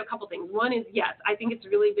so a couple things. One is, yes, I think it's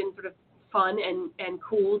really been sort of fun and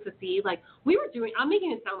cool to see, I'm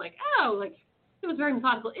making it sound like, it was very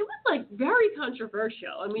methodical. It was very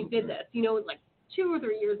controversial, and we did this, it was 2 or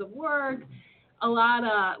 3 years of work, we got a lot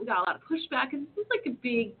of pushback, because this is a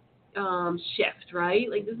big shift, right?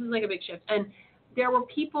 This is a big shift. And there were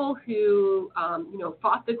people who,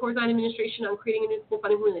 fought the Corzine administration on creating a new school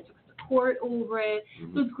funding plan. They took us to court over it.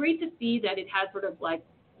 So it's great to see that it has sort of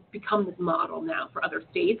become this model now for other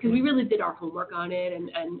states, because we really did our homework on it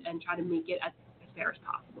and try to make it as fair as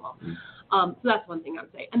possible. So that's one thing I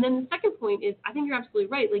would say. And then the second point is, I think you're absolutely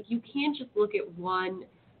right. You can't just look at one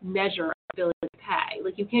measure of ability to pay.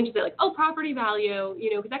 You can't just say property value,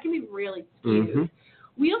 because that can be really skewed.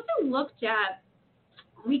 We also looked at,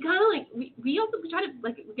 we tried to,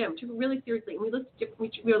 again, we took it really seriously, and we looked at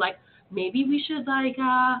we were like, maybe we should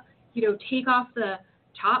take off the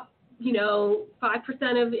top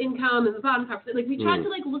 5% of income and the bottom 5%. We tried to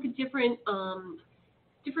look at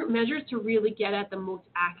different measures to really get at the most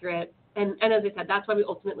accurate. And as I said, that's why we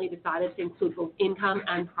ultimately decided to include both income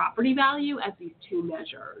and property value as these two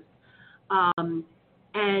measures.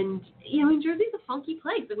 And, New Jersey's a funky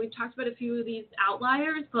place. We've talked about a few of these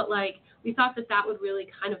outliers, but, we thought that would really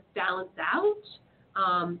kind of balance out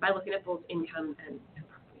by looking at both income and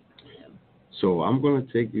property value. So I'm going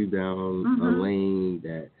to take you down a lane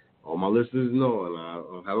that all my listeners know, and I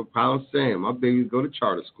don't have a problem saying my babies go to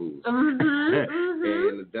charter schools. And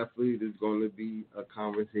definitely there's going to be a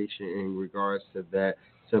conversation in regards to that,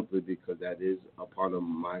 simply because that is a part of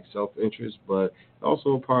my self-interest, but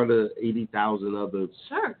also a part of 80,000 other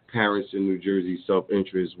parents in New Jersey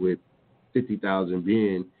self-interest, with 50,000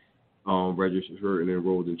 being registered and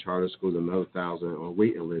enrolled in charter schools, and another 1,000 on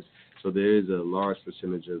waiting list. So there is a large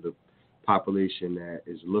percentage of the population that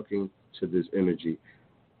is looking to this energy.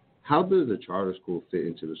 How does a charter school fit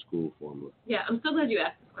into the school formula? Yeah, I'm so glad you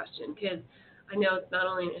asked this question, because I know it's not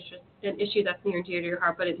only an issue that's near and dear to your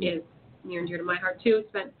heart, but it is near and dear to my heart too.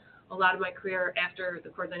 Spent a lot of my career after the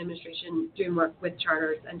Corzine administration doing work with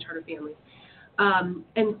charters and charter families.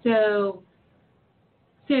 And so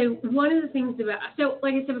one of the things about, so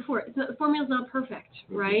like I said before, the formula's not perfect,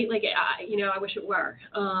 right? Like, I wish it were.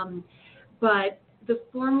 But the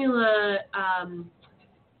formula,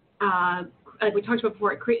 like we talked about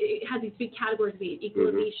before, it has these big categories of aid: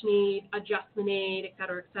 equalization aid, adjustment aid, et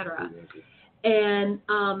cetera, et cetera. And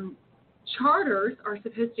charters are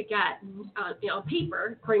supposed to get, on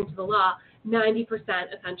paper, according to the law, 90%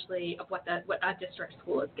 essentially of what a district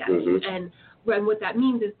school is getting. And what that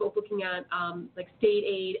means is both looking at like state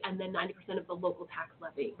aid and then 90% of the local tax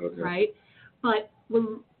levy, right? But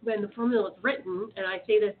when the formula was written, and I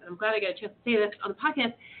say this, and I'm glad I got a chance to say this on the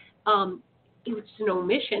podcast, it was just an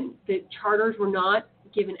omission that charters were not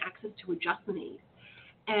given access to adjustment aid.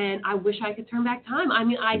 And I wish I could turn back time. I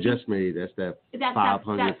mean, adjustment aid, that's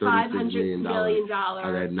 $536 million out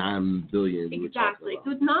of that $9 billion. Exactly.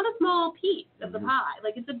 So it's not a small piece of the pie.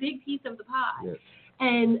 Like, it's a big piece of the pie. Yes.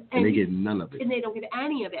 And they get none of it. And they don't get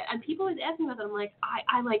any of it. And people always ask me about that. I'm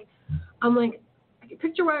like, I can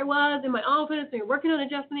picture where I was in my office, and you're working on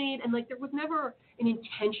adjustment aid, and like there was never an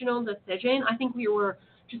intentional decision. I think we were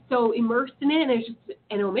just so immersed in it, and it's just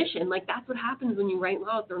an omission. Like, that's what happens when you write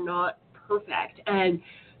laws. They're not perfect. And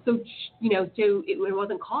so, it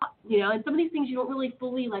wasn't caught, and some of these things you don't really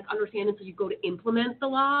fully understand until you go to implement the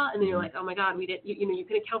law, and then you're like, oh my God, we did, you can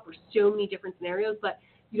account for so many different scenarios, but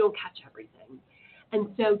you don't catch everything. And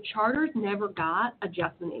so charters never got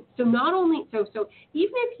adjustment aid. So not only, so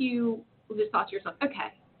even if you just thought to yourself,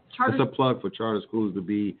 okay, charters. It's a plug for charter schools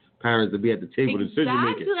parents to be at the table decision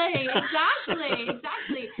making.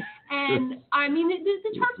 Exactly. And I mean,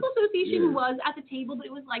 the Charter School Association was at the table, but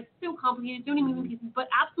it was so complicated, so many moving pieces. But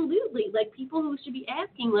absolutely, people who should be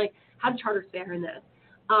asking, how do charters fare in this?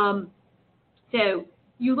 So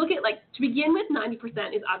you look at, to begin with,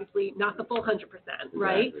 90% is obviously not the full 100%,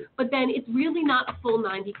 right? Exactly. But then it's really not a full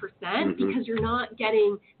 90% because you're not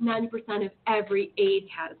getting 90% of every aid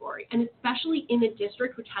category. And especially in a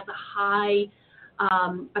district which has a high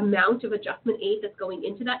amount of adjustment aid that's going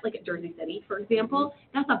into that, like at Jersey City, for example,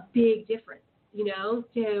 that's a big difference,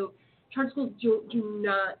 So charter schools do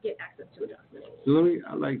not get access to adjustment aid. So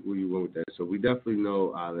I like where you went with that. So we definitely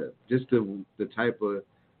know just the type of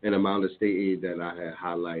and amount of state aid that I had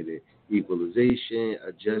highlighted: equalization,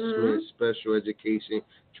 adjustment, special education,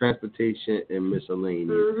 transportation, and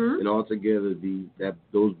miscellaneous. And altogether,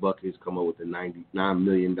 those buckets come up with the $99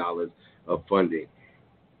 million of funding.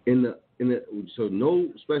 So no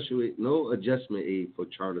adjustment aid for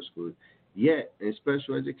charter schools. Yet in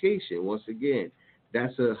special education, once again,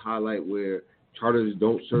 that's a highlight where charters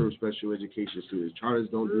don't serve special education students. Charters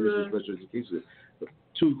don't do this for special education students.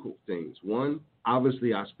 Two things. One,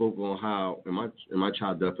 obviously, I spoke on how, and my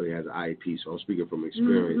child definitely has an IEP, so I'm speaking from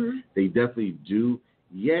experience. They definitely do.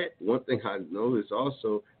 Yet, one thing I noticed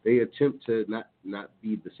also, they attempt to not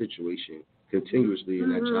be the situation continuously in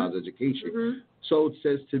that child's education. So it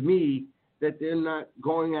says to me that they're not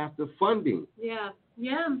going after funding.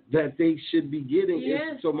 That they should be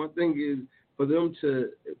getting. So my thing is, for them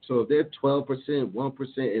so if they're 12%,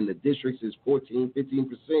 1%, and the districts is 14,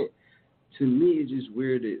 15%, to me it's just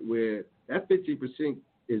weird where that 15%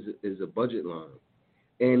 is a budget line.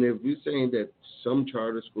 And if you're saying that some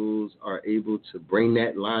charter schools are able to bring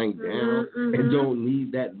that line down and don't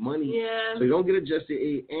need that money, so they don't get adjusted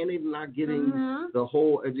aid and they're not getting the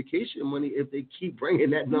whole education money if they keep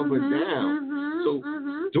bringing that number down. So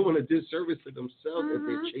doing a disservice to themselves if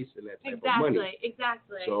they're chasing that type of money.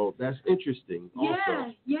 Exactly. So that's interesting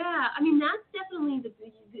also. Yeah. I mean, that's definitely the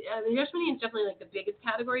adjustment aid is definitely the biggest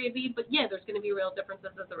category of aid, but there's going to be real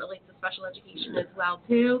differences as it relates to special education as well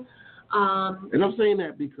too. And I'm saying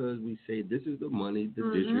that because we say this is the money the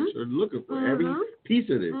districts are looking for, every piece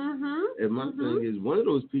of this. And my thing is, one of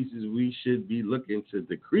those pieces we should be looking to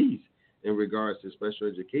decrease in regards to special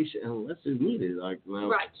education unless it's needed. Like, now,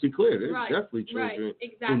 Right. to be clear, there's Right. definitely children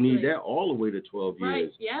Exactly. who need that all the way to 12 Right.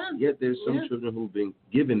 years. Yeah. Yet there's some Yeah. children who've been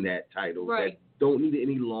given that title Right. that don't need it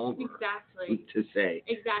any longer Exactly. to say,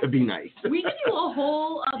 Exactly. to be nice. We could do a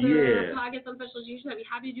whole other Yeah. podcast on special education. I'd be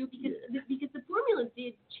happy to do because the formula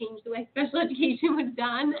did change the way special education was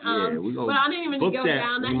done. Yeah, we're gonna but I didn't even book go that.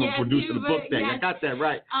 down that We're yet. gonna produce too, the book but thing. yes. I got that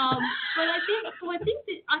right. But I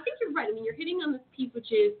think you're right. I mean, you're hitting on this piece,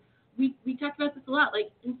 which is we talked about this a lot.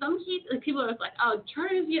 Like in some cases, like people are like, oh,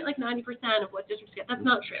 charters get like 90% of what districts get. That's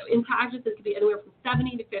not true. In practice, it could be anywhere from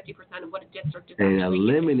 70 to 50% of what a district is And actually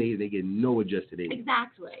eliminate, they get no adjusted aid.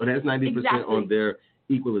 Exactly. But that's 90% Exactly. on their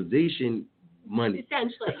equalization money.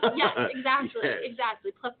 Essentially, yes, exactly, Yes.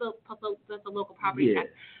 exactly. Plus the local property Yeah. tax.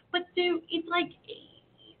 But so it's like,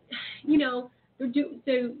 you know,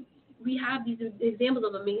 so we have these examples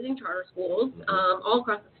of amazing charter schools all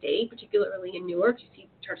across the state, particularly in Newark. You see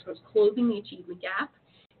charter schools closing the achievement gap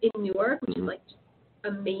in Newark, which is like just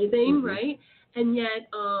amazing, right? And yet,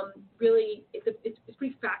 really, it's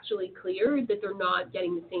pretty factually clear that they're not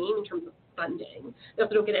getting the same in terms of funding. They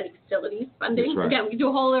also don't get any facilities funding. That's right. Again, we can do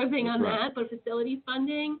a whole other thing That's on right. that, but facilities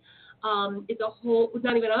funding, it's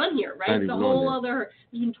not even on here, right? Not It's a even whole on there. other,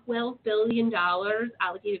 there's been $12 billion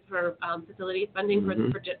allocated for facilities funding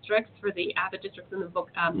for districts, for the Abbott districts and the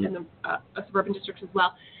suburban districts as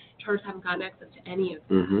well. Charters haven't gotten access to any of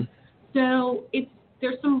that. So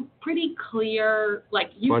there's some pretty clear,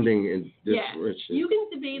 like, funding and yeah, differentiation. you can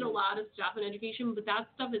debate a lot of stuff in education, but that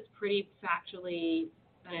stuff is pretty factually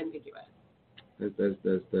unambiguous. That's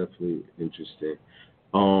definitely interesting.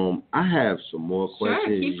 I have some more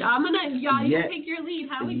questions. Sure, I'm gonna. You take your lead.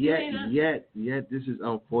 How are we doing it? Yet, this is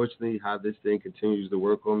unfortunately how this thing continues to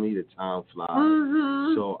work on me. The time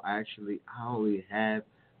flies. So I only have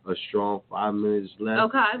a strong 5 minutes left.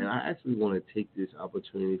 Okay. And I actually want to take this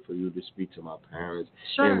opportunity for you to speak to my parents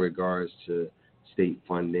Sure. in regards to state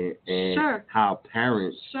funding and Sure. how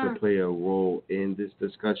parents Sure. can play a role in this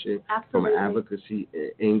discussion from Absolutely. an advocacy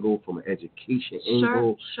angle, from an education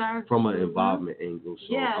angle, Sure. from an involvement angle. So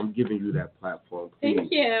Yeah. I'm giving you that platform. Please.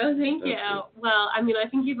 Thank you. Thank you. Well, I mean, I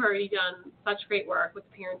think you've already done such great work with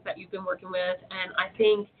the parents that you've been working with, and I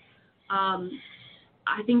think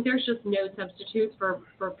there's just no substitute for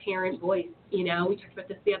parent voice. You know, we talked about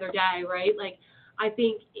this the other day, right? Like, I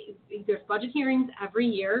think there's budget hearings every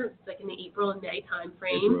year, like in the April and May time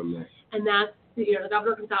frame, and that's, you know, the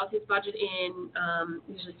governor comes out with his budget in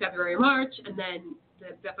usually February or March, and then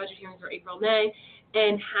the budget hearings are April, May,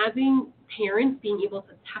 and having parents being able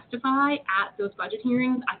to testify at those budget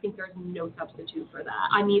hearings, I think there's no substitute for that.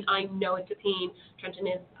 I mean, I know it's a pain. Trenton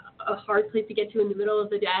is a hard place to get to in the middle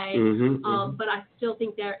of the day, but I still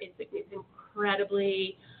think it's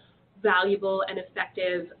incredibly valuable and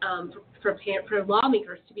effective for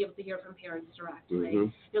lawmakers to be able to hear from parents directly.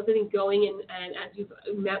 You know, I think going and as you've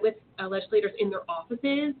met with legislators in their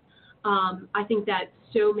offices, I think that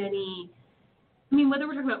so many, I mean, whether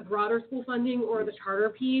we're talking about broader school funding or the charter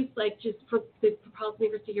piece, like just for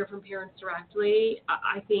policymakers to hear from parents directly,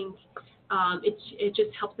 I think it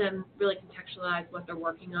just helps them really contextualize what they're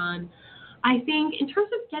working on. I think in terms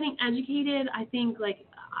of getting educated, I think, like,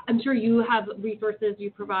 I'm sure you have resources you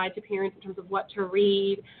provide to parents in terms of what to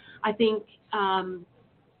read. I think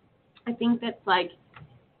that's like,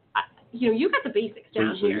 you know, you got the basics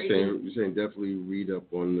down so here. You're saying definitely read up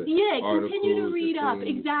on the articles. Continue to read up.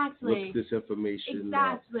 Things, Exactly. Look this information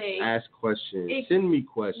Exactly. up. Ask questions. Send me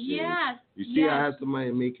questions. Yes. You see, I have somebody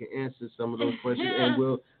that can answer some of those questions, and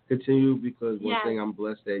we'll continue because one thing I'm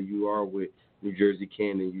blessed that you are with New Jersey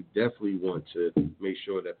Can, and you definitely want to make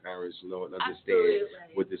sure that parents know and understand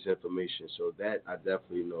with this information. So that I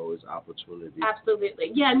definitely know is opportunity.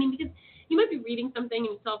 Absolutely. Yeah, I mean, because you might be reading something and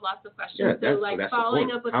you still have lots of questions. Yeah, so, like, that's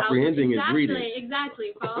following up with comprehending is reading.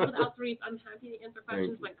 Exactly. Follow up with outreach. I'm happy to answer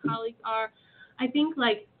questions. My colleagues are. I think,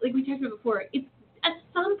 like we talked about before, it's at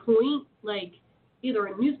some point, like, either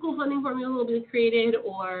a new school funding formula will be created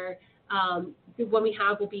or the one we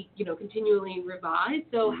have will be, you know, continually revised.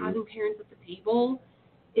 So having parents at the table,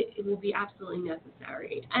 it will be absolutely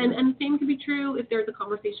necessary. And the same could be true if there's a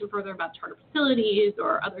conversation further about charter facilities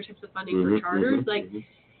or other types of funding for charters.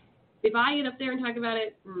 If I get up there and talk about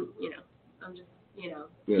it, you know, I'm just, you know,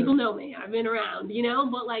 people know me. I've been around, you know,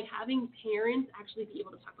 but like having parents actually be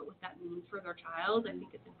able to talk about what that means for their child, I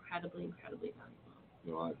think it's incredibly, incredibly valuable.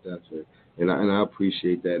 No, I definitely, and I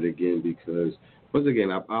appreciate that again because once again,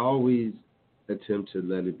 I always attempt to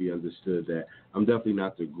let it be understood that I'm definitely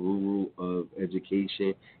not the guru of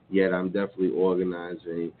education, yet I'm definitely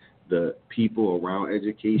organizing the people around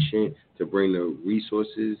education to bring the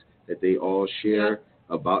resources that they all share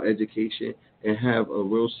about education and have a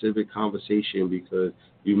real civic conversation, because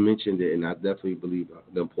you mentioned it, and I definitely believe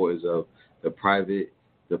the importance of the private,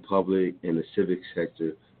 the public, and the civic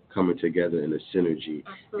sector coming together in a synergy.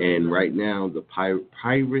 Absolutely. And right now, the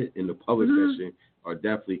private and the public section are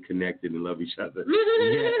definitely connected and love each other.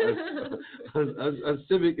 Us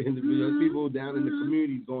civic individuals, people down in the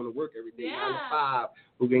communities going to work every day, 9 to 5,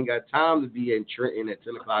 who ain't got time to be in Trenton at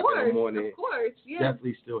 10 o'clock in the morning. Of course, yeah.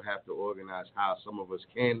 Definitely still have to organize how some of us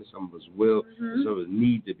can, some of us will, and some of us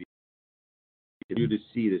need to be. You to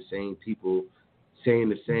see the same people saying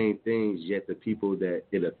the same things, yet the people that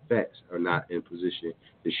it affects are not in position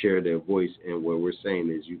to share their voice. And what we're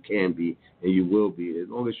saying is you can be and you will be. As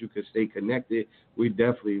long as you can stay connected, we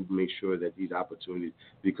definitely make sure that these opportunities,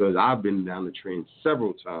 because I've been down the train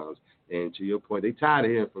several times, and to your point, they tired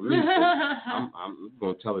of hearing from me. I'm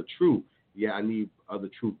going to tell the truth. Yeah, I need other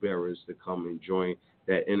truth bearers to come and join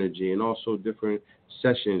that energy, and also different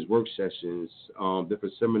sessions, work sessions,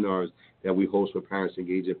 different seminars that we host for parents,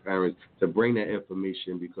 engaging parents, to bring that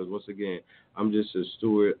information, because once again, I'm just a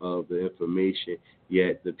steward of the information,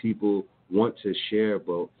 yet the people want to share,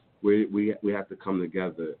 but we have to come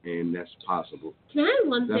together, and that's possible. Can I add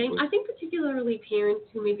one Definitely. thing? I think particularly parents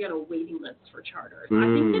who maybe on a waiting list for charters, I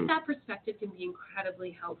think that perspective can be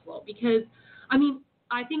incredibly helpful, because,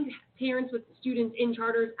 I think parents with students in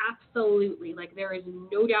charters, absolutely, like, there is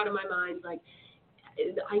no doubt in my mind, like,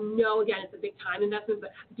 I know, again, it's a big time investment,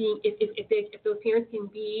 but if those parents can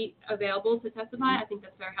be available to testify, I think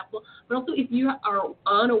that's very helpful. But also, if you are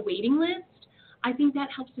on a waiting list, I think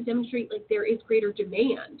that helps to demonstrate, like, there is greater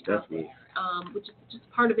demand out there, which is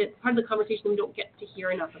just part of it, part of the conversation we don't get to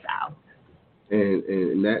hear enough about.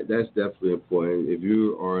 And that's definitely important. If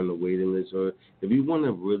you are on the waiting list, or if you want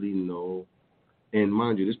to really know, and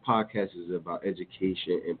mind you, this podcast is about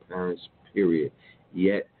education and parents, period.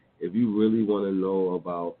 Yet, if you really want to know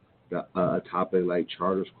about a topic like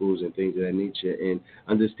charter schools and things of that nature, and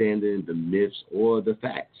understanding the myths or the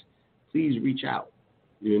facts, please reach out.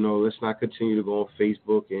 Let's not continue to go on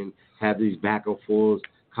Facebook and have these back and forth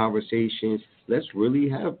conversations. Let's really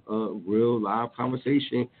have a real live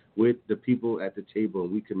conversation with the people at the table,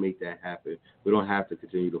 and we can make that happen. We don't have to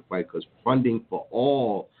continue to fight, because funding for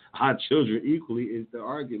all our children equally is the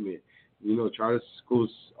argument. Charter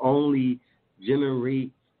schools only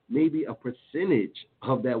generate maybe a percentage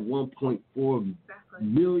of that 1.4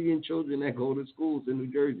 million children that go to schools in New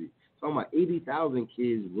Jersey. Talking about 80,000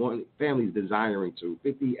 kids, families desiring to,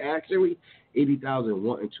 80,000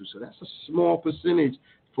 wanting to. So that's a small percentage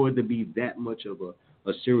for it to be that much of a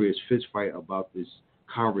serious fist fight about this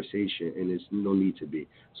conversation, and there's no need to be.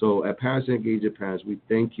 So at Parents Engaging Parents, we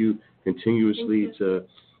thank you continuously to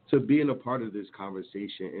being a part of this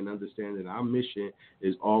conversation, and understanding our mission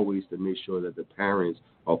is always to make sure that the parents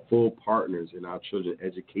are full partners in our children's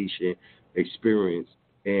education experience,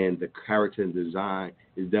 and the character and design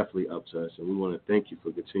is definitely up to us. And we want to thank you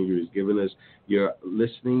for continuing giving us your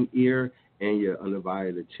listening ear and your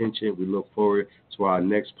undivided attention. We look forward to our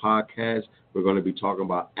next podcast. We're going to be talking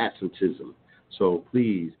about absenteeism. So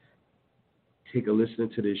please take a listen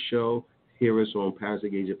to this show. Hear us on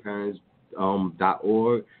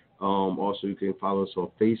parentsengagingparents.org. Also, you can follow us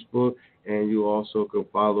on Facebook, and you also can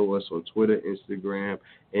follow us on Twitter, Instagram.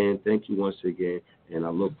 And thank you once again, and I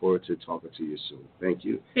look forward to talking to you soon. Thank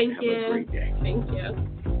you. Thank you. Have a great day. Thank you.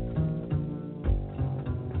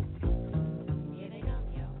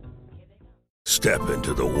 Step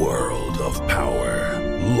into the world of power,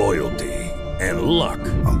 loyalty, and luck.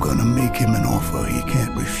 I'm gonna make him an offer he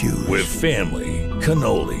can't refuse. With family,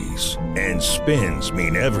 cannolis, and spins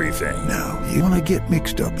mean everything. Now, you wanna get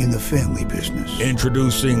mixed up in the family business.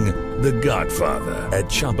 Introducing The Godfather at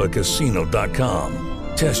ChumbaCasino.com.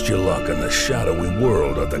 Test your luck in the shadowy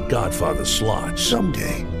world of The Godfather slot.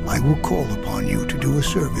 Someday, I will call upon you to do a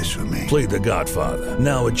service for me. Play The Godfather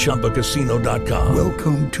now at ChumbaCasino.com.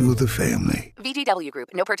 Welcome to the family. VGW Group.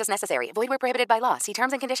 No purchase necessary. Void where prohibited by law. See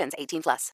terms and conditions. 18+.